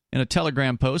 in a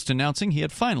Telegram post announcing he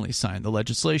had finally signed the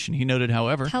legislation. He noted,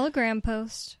 however... Telegram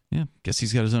post. Yeah, guess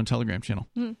he's got his own Telegram channel.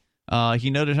 He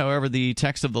noted, however, the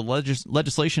text of the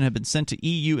legislation had been sent to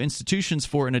EU institutions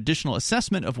for an additional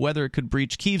assessment of whether it could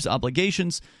breach Kyiv's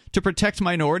obligations to protect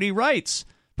minority rights,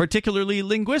 particularly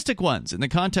linguistic ones, in the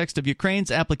context of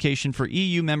Ukraine's application for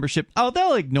EU membership. Oh,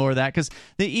 they'll ignore that because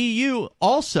the EU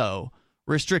also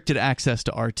restricted access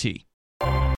to RT.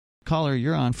 Caller,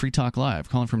 you're on Free Talk Live,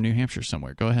 calling from New Hampshire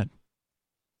somewhere. Go ahead.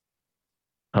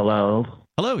 Hello.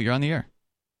 Hello, you're on the air.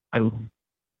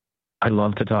 I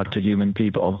love to talk to human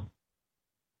people.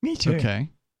 Me too. Okay.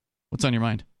 What's on your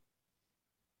mind?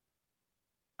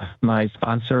 My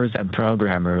sponsors and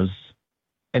programmers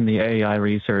in the AI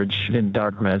research in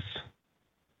darkness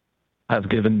have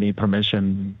given me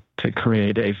permission to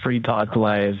create a Free Talk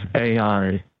Live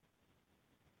AI.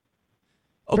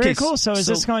 Okay, very cool. So is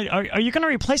this going? Are you going to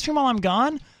replace me while I'm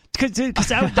gone? Because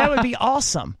that would be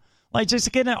awesome. Like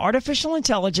just get an artificial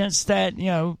intelligence that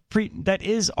that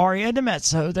is Aria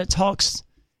DiMezzo that talks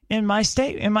in my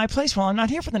state, in my place while I'm not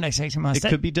here for the next 18 months. It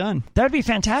could be done. That would be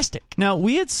fantastic. Now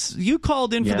you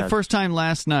called in for the first time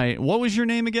last night. What was your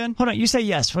name again? Hold on. You say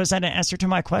yes. Was that an answer to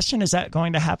my question? Is that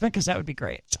going to happen? Because that would be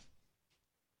great.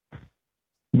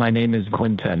 My name is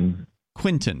Quentin.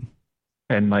 Quentin.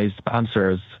 And my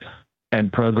sponsors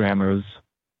and programmers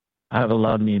have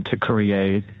allowed me to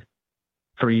create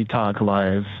Free Talk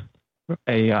Live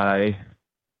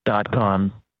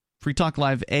AI.com.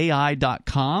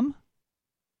 FreeTalkLiveAI.com?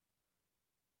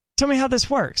 Tell me how this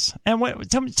works. And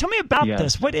tell me about Yes.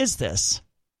 this. What is this?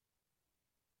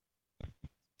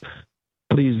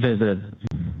 Please visit.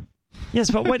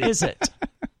 Yes, but what is it?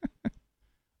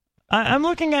 I'm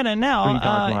looking at it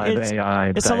now.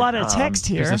 It's a lot of text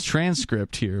here. There's a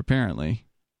transcript here, apparently.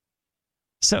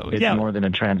 So It's more than a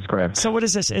transcript. So what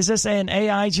is this? Is this an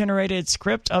AI-generated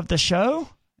script of the show?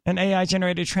 An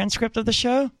AI-generated transcript of the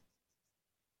show?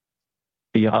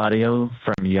 The audio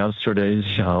from yesterday's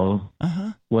show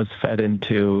was fed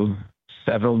into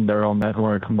several neural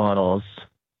network models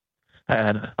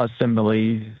at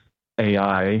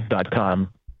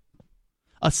assemblyai.com.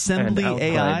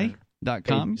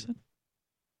 AssemblyAI.com, you said?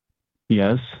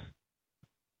 Yes.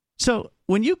 So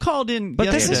when you called in But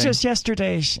yesterday, this is just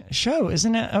yesterday's show,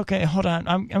 isn't it? Okay, hold on.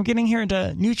 I'm getting here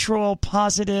into neutral,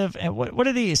 positive, and what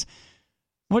are these?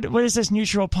 What is this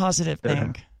neutral, positive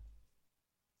thing?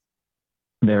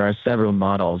 There are several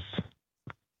models.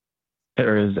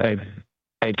 There is a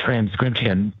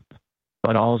transcription,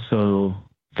 but also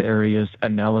various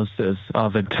analysis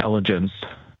of intelligence.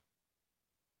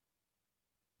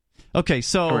 Okay,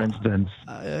 so for instance,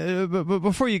 but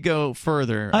before you go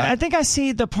further, I think I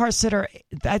see the parts that are.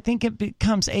 I think it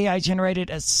becomes AI generated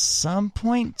at some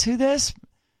point to this.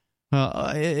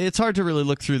 It's hard to really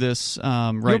look through this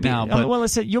now. But well,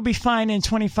 listen, you'll be fine in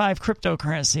 25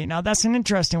 cryptocurrency. Now, that's an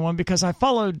interesting one because I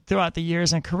followed throughout the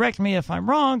years, and correct me if I'm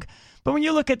wrong, but when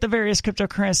you look at the various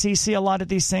cryptocurrencies, see a lot of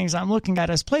these things I'm looking at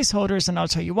as placeholders, and I'll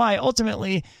tell you why.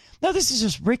 Ultimately, no, this is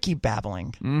just Ricky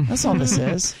babbling. That's all this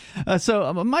is.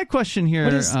 So my question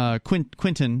here,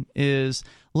 Quentin, is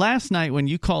last night when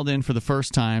you called in for the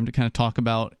first time to kind of talk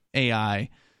about AI,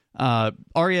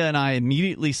 Aria and I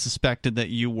immediately suspected that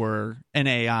you were an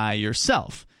AI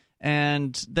yourself.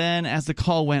 And then as the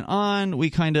call went on,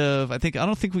 we I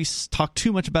don't think we talked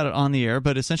too much about it on the air,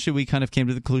 but essentially we kind of came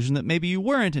to the conclusion that maybe you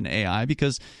weren't an AI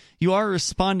because you are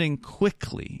responding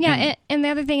quickly. Yeah, and the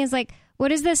other thing is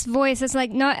what is this voice? It's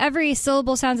like not every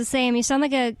syllable sounds the same. You sound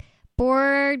like a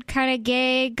bored, kind of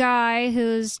gay guy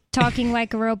who's talking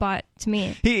like a robot to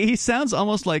me. He sounds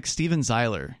almost like Steven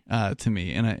Zeiler to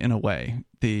me in a way,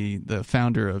 the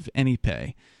founder of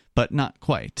AnyPay, but not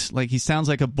quite. Like he sounds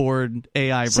like a bored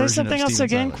AI version of Steven Zeiler. Say something else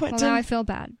again, Quentin. Well, now I feel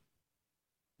bad.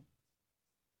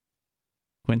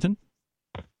 Quentin?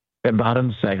 The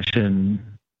bottom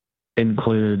section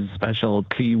includes special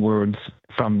keywords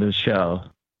from the show.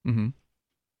 Mm-hmm.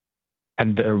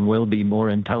 And there will be more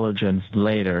intelligence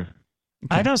later.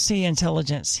 Okay. I don't see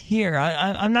intelligence here.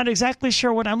 I'm not exactly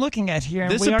sure what I'm looking at here.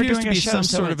 This appears to be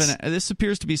this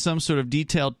appears to be some sort of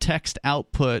detailed text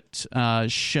output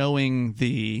showing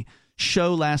the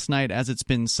show last night as it's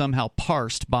been somehow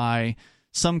parsed by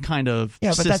some kind of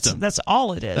system. But that's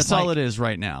all it is. That's all it is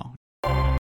right now.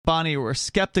 Bonnie, we're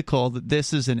skeptical that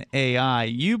this is an AI.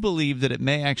 You believe that it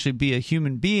may actually be a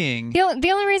human being. The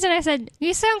only reason I said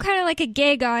you sound kind of like a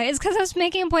gay guy is because I was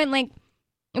making a point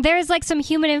there's some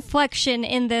human inflection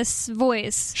in this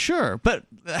voice. Sure, but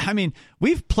I mean,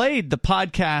 we've played the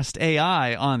podcast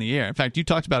AI on the air. In fact, you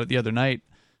talked about it the other night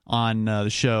on the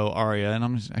show, Aria, and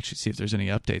I'm going to actually see if there's any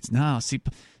updates.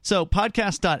 So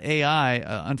podcast.ai,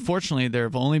 unfortunately, there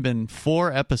have only been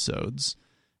 4 episodes.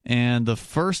 And the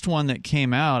first one that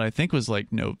came out, I think, was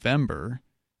November.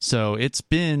 So it's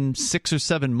been 6 or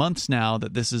 7 months now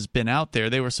that this has been out there.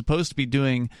 They were supposed to be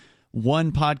doing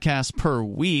one podcast per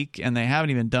week, and they haven't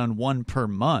even done one per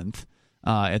month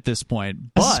at this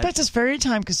point. But I suspect it's very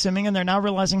time consuming, and they're now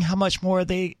realizing how much more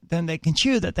than they can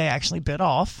chew that they actually bit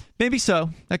off. Maybe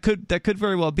so. That could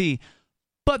very well be.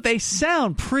 But they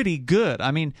sound pretty good.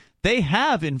 I mean, they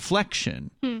have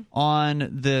inflection on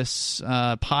this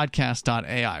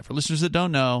podcast.ai. For listeners that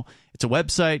don't know, it's a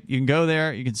website. You can go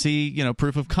there. You can see,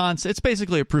 proof of concept. It's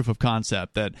basically a proof of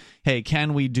concept that, hey,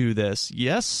 can we do this?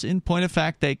 Yes, in point of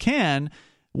fact, they can.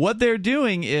 What they're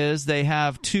doing is they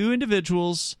have 2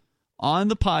 individuals on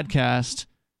the podcast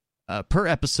per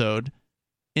episode.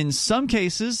 In some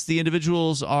cases, the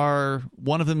individuals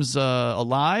one of them's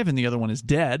alive and the other one is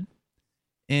dead.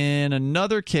 In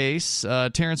another case,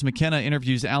 Terrence McKenna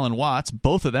interviews Alan Watts.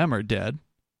 Both of them are dead.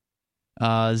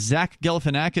 Zach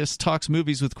Galifianakis talks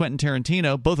movies with Quentin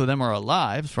Tarantino. Both of them are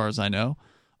alive, as far as I know.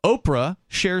 Oprah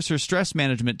shares her stress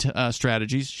management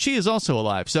strategies. She is also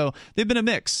alive. So they've been a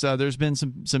mix. There's been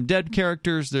some dead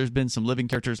characters. There's been some living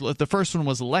characters. The first one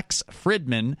was Lex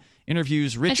Fridman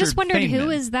interviews Richard Feynman. I just wondered who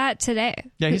is that today.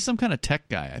 Yeah, he's some kind of tech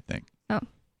guy, I think. Oh.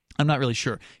 I'm not really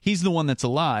sure. He's the one that's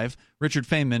alive. Richard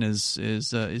Feynman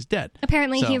is dead.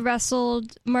 Apparently he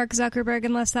wrestled Mark Zuckerberg,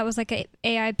 unless that was like an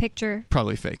AI picture.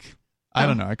 Probably fake. I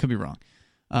don't know. I could be wrong.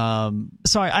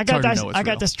 Sorry, I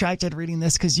got distracted reading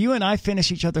this because you and I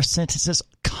finish each other's sentences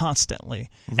constantly.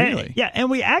 Really?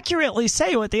 And we accurately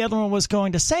say what the other one was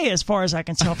going to say, as far as I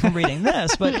can tell from reading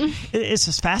this. But it's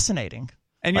just fascinating.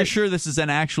 And you're sure this is an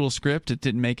actual script? It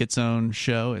didn't make its own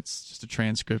show? It's just a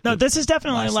transcript? No, this is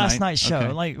definitely last night's show.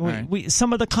 Okay. Like we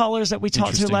some of the callers that we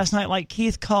talked to last night, like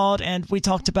Keith called, and we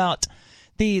talked about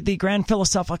the grand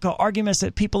philosophical arguments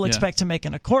that people expect to make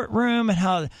in a courtroom, and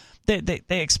how they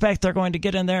expect they're going to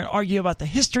get in there and argue about the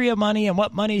history of money and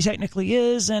what money technically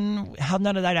is, and how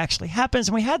none of that actually happens.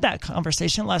 And we had that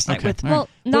conversation last night with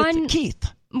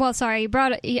Keith. Well, sorry,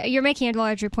 you're making a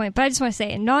larger point, but I just want to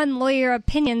say non-lawyer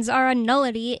opinions are a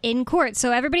nullity in court.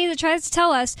 So everybody that tries to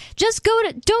tell us,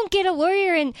 don't get a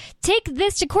lawyer and take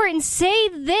this to court and say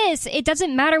this. It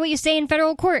doesn't matter what you say in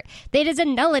federal court. It is a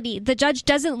nullity. The judge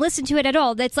doesn't listen to it at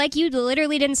all. That's like you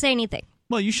literally didn't say anything.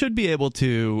 Well, you should be able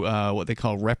to what they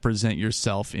call represent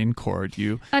yourself in court.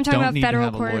 I'm talking about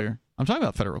federal court. Lawyer. I'm talking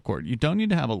about federal court. You don't need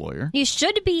to have a lawyer. You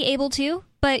should be able to,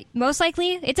 but most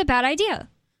likely it's a bad idea.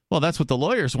 Well, that's what the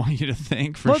lawyers want you to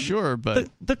think, for sure. But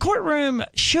the courtroom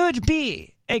should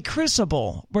be a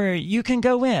crucible where you can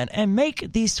go in and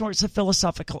make these sorts of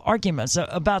philosophical arguments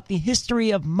about the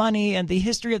history of money and the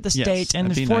history of the state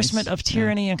and enforcement of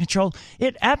tyranny and control.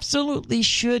 It absolutely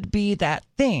should be that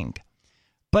thing,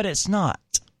 but it's not.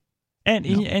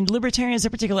 And libertarians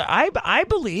in particular, I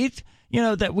believe,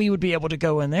 that we would be able to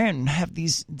go in there and have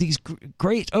these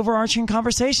great overarching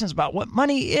conversations about what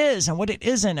money is and what it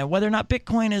isn't, and whether or not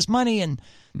Bitcoin is money, and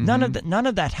none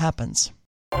of that happens.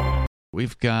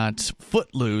 We've got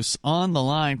Footloose on the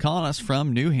line calling us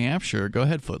from New Hampshire. Go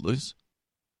ahead, Footloose.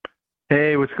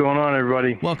 Hey, what's going on,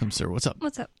 everybody? Welcome, sir. What's up?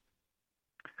 What's up?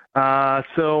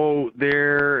 So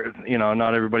there,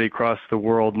 not everybody across the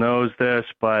world knows this,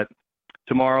 but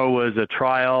tomorrow was a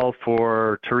trial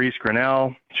for Therese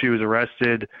Grinnell. She was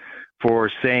arrested for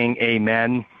saying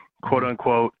amen, quote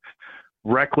unquote,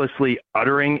 recklessly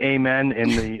uttering amen in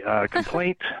the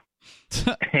complaint.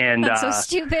 And that's so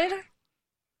stupid.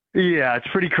 Yeah, it's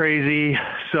pretty crazy.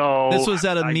 So this was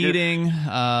at a meeting.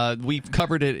 We've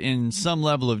covered it in some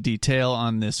level of detail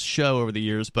on this show over the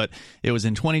years, but it was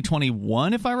in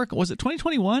 2021, if I recall. Was it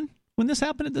 2021 when this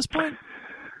happened at this point?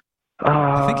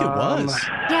 I think it was.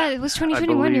 Yeah, it was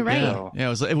 2021. You're right.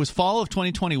 Yeah, it was fall of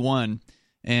 2021,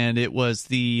 and it was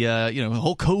the the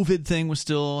whole COVID thing was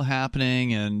still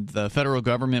happening, and the federal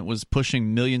government was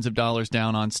pushing millions of dollars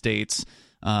down on states,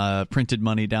 printed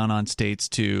money down on states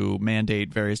to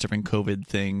mandate various different COVID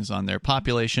things on their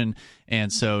population.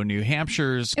 And so New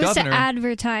Hampshire's governor, to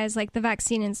advertise like the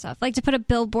vaccine and stuff, like to put up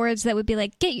billboards that would be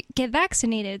like get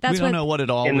vaccinated. That's we don't know what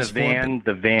it all in was the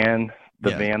van.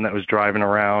 The van that was driving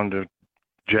around to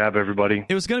jab everybody.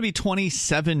 It was going to be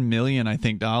 $27 million, I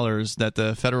think, that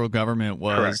the federal government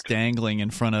was dangling in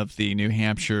front of the New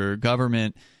Hampshire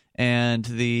government, and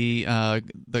the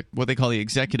what they call the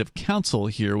executive council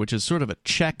here, which is sort of a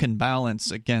check and balance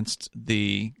against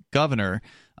the governor.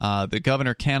 The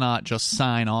governor cannot just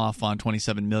sign off on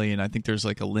 $27 million. I think there's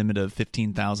like a limit of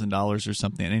 $15,000 or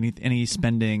something. Any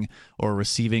spending or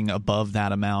receiving above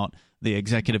that amount, the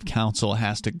executive council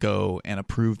has to go and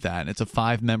approve that. It's a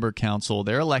 5-member council.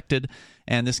 They're elected,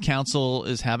 and this council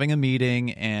is having a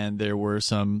meeting, and there were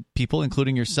some people,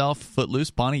 including yourself,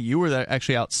 Footloose. Bonnie, you were there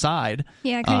actually outside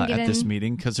at this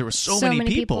meeting because there were so many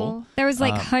people. There was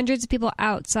like hundreds of people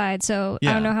outside, so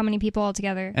I don't know how many people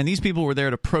altogether. And these people were there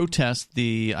to protest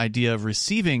the idea of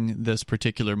receiving this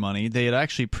particular money. They had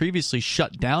actually previously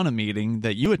shut down a meeting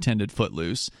that you attended,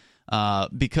 Footloose,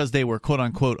 because they were,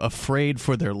 quote-unquote, afraid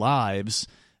for their lives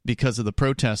because of the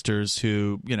protesters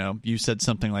who, you said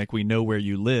something like, we know where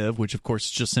you live, which, of course,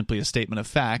 is just simply a statement of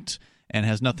fact and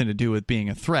has nothing to do with being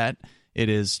a threat. It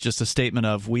is just a statement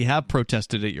of, we have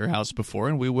protested at your house before,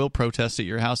 and we will protest at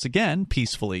your house again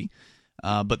peacefully.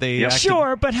 But they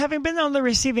Sure, but having been on the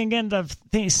receiving end of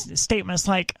these statements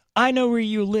like, I know where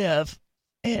you live,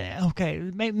 okay,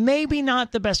 maybe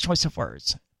not the best choice of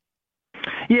words.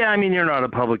 Yeah, I mean, you're not a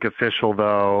public official,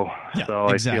 though, so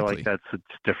exactly. I feel like it's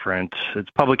different. It's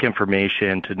public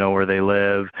information to know where they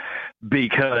live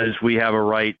because we have a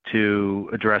right to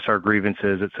address our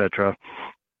grievances, etc.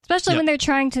 Especially when they're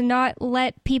trying to not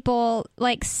let people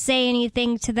say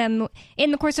anything to them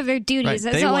in the course of their duties.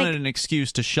 Right. They wanted an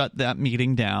excuse to shut that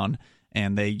meeting down,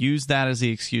 and they used that as the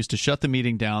excuse to shut the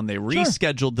meeting down. They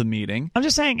rescheduled the meeting. I'm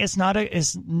just saying it's not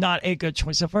a good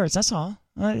choice of words. That's all.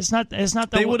 It's not.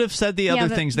 They would have said the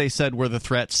other things they said were the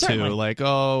threats too, like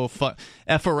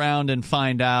F around and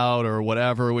find out or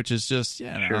whatever, which is just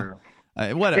Sure.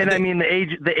 Whatever. And I mean,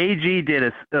 the AG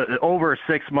did over a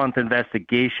 6-month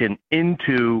investigation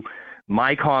into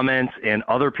my comments and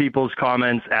other people's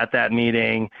comments at that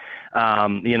meeting.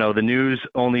 The news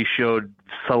only showed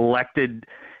selected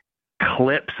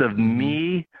clips of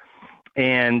me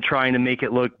and trying to make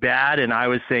it look bad. And I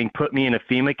was saying, put me in a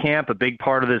FEMA camp. A big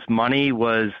part of this money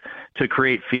was to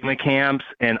create FEMA camps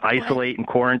and isolate and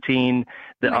quarantine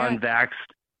the unvaxxed.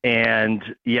 And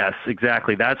yes,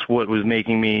 exactly. That's what was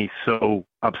making me so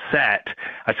upset.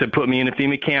 I said, put me in a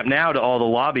FEMA camp now to all the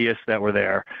lobbyists that were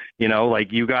there.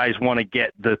 You guys want to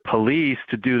get the police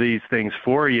to do these things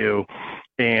for you.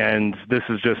 And this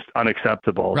is just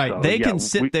unacceptable. Right. So, they can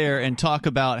sit there and talk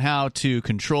about how to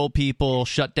control people,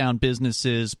 shut down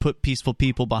businesses, put peaceful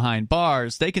people behind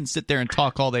bars. They can sit there and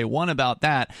talk all they want about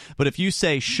that. But if you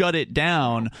say shut it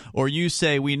down or you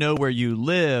say we know where you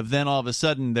live, then all of a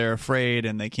sudden they're afraid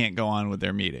and they can't go on with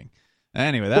their meeting.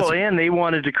 Anyway, and they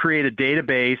wanted to create a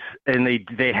database, and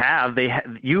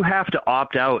you have to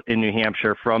opt out in New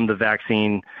Hampshire from the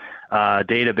vaccine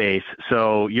database,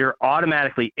 so you're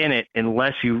automatically in it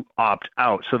unless you opt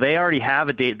out. So they already have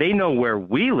a date. They know where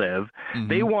we live. Mm-hmm.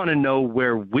 They want to know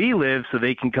where we live so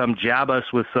they can come jab us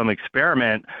with some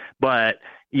experiment. But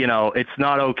it's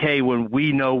not okay when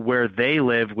we know where they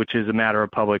live, which is a matter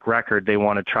of public record. They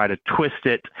want to try to twist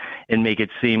it and make it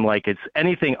seem like it's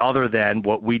anything other than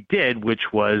what we did,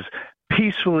 which was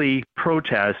peacefully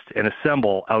protest and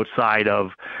assemble outside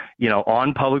of,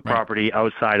 on public property,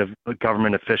 outside of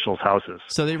government officials' houses.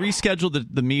 So they rescheduled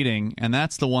the meeting, and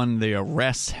that's the one the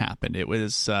arrests happened. It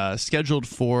was scheduled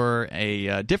for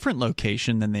a different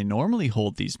location than they normally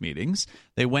hold these meetings.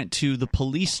 They went to the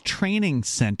police training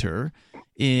center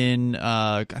in,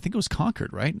 I think it was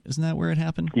Concord, right? Isn't that where it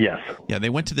happened? Yes. Yeah, they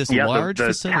went to this large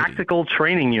facility. The tactical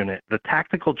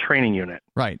training unit.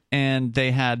 Right, and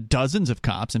they had dozens of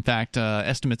cops. In fact,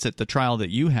 estimates at the trial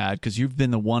that you had, because you've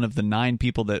been one of the 9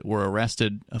 people that were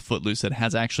arrested, Footloose, that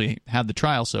has actually had the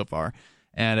trial so far.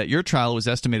 And at your trial, it was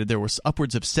estimated there was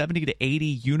upwards of 70 to 80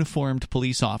 uniformed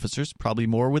police officers, probably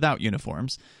more without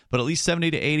uniforms, but at least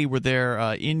 70 to 80 were there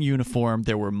in uniform.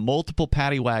 There were multiple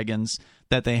paddy wagons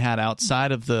that they had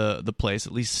outside of the place,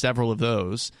 at least several of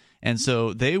those. And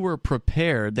so they were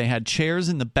prepared. They had chairs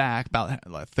in the back. About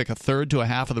I think a third to a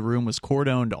half of the room was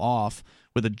cordoned off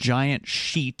with a giant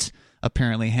sheet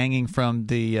apparently hanging from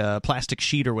the plastic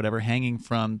sheet or whatever hanging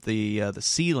from the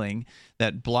ceiling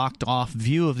that blocked off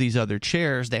view of these other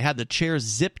chairs. They had the chairs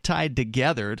zip tied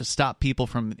together to stop people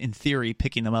from, in theory,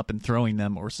 picking them up and throwing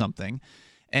them or something.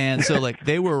 And so,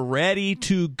 they were ready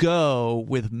to go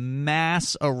with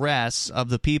mass arrests of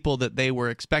the people that they were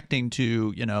expecting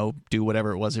to, do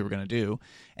whatever it was they were going to do.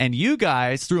 And you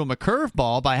guys threw them a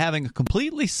curveball by having a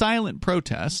completely silent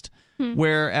protest,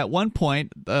 where at one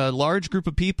point a large group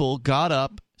of people got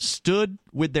up, stood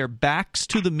with their backs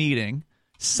to the meeting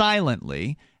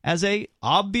silently as a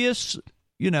obvious,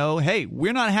 hey,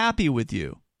 we're not happy with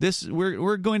you.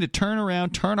 We're going to turn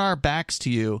our backs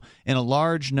to you in a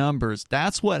large numbers.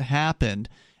 That's what happened.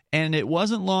 And it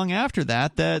wasn't long after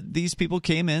that these people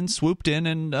came in, swooped in,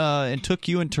 and took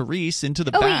you and Therese into the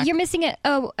back. Wait, you're missing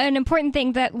an important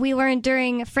thing that we learned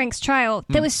during Frank's trial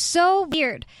that was so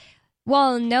weird.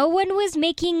 While no one was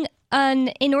making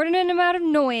an inordinate amount of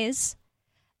noise,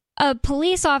 a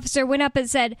police officer went up and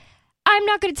said, I'm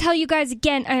not going to tell you guys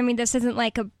again. I mean, this isn't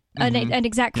like an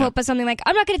exact quote, but something like,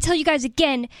 I'm not going to tell you guys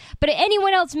again, but if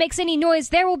anyone else makes any noise,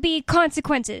 there will be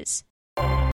consequences.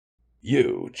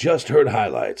 You just heard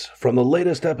highlights from the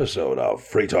latest episode of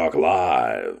Free Talk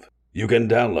Live. You can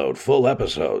download full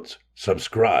episodes,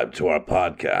 subscribe to our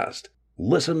podcast,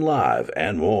 listen live,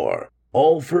 and more,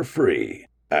 all for free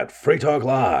at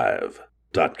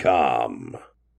freetalklive.com.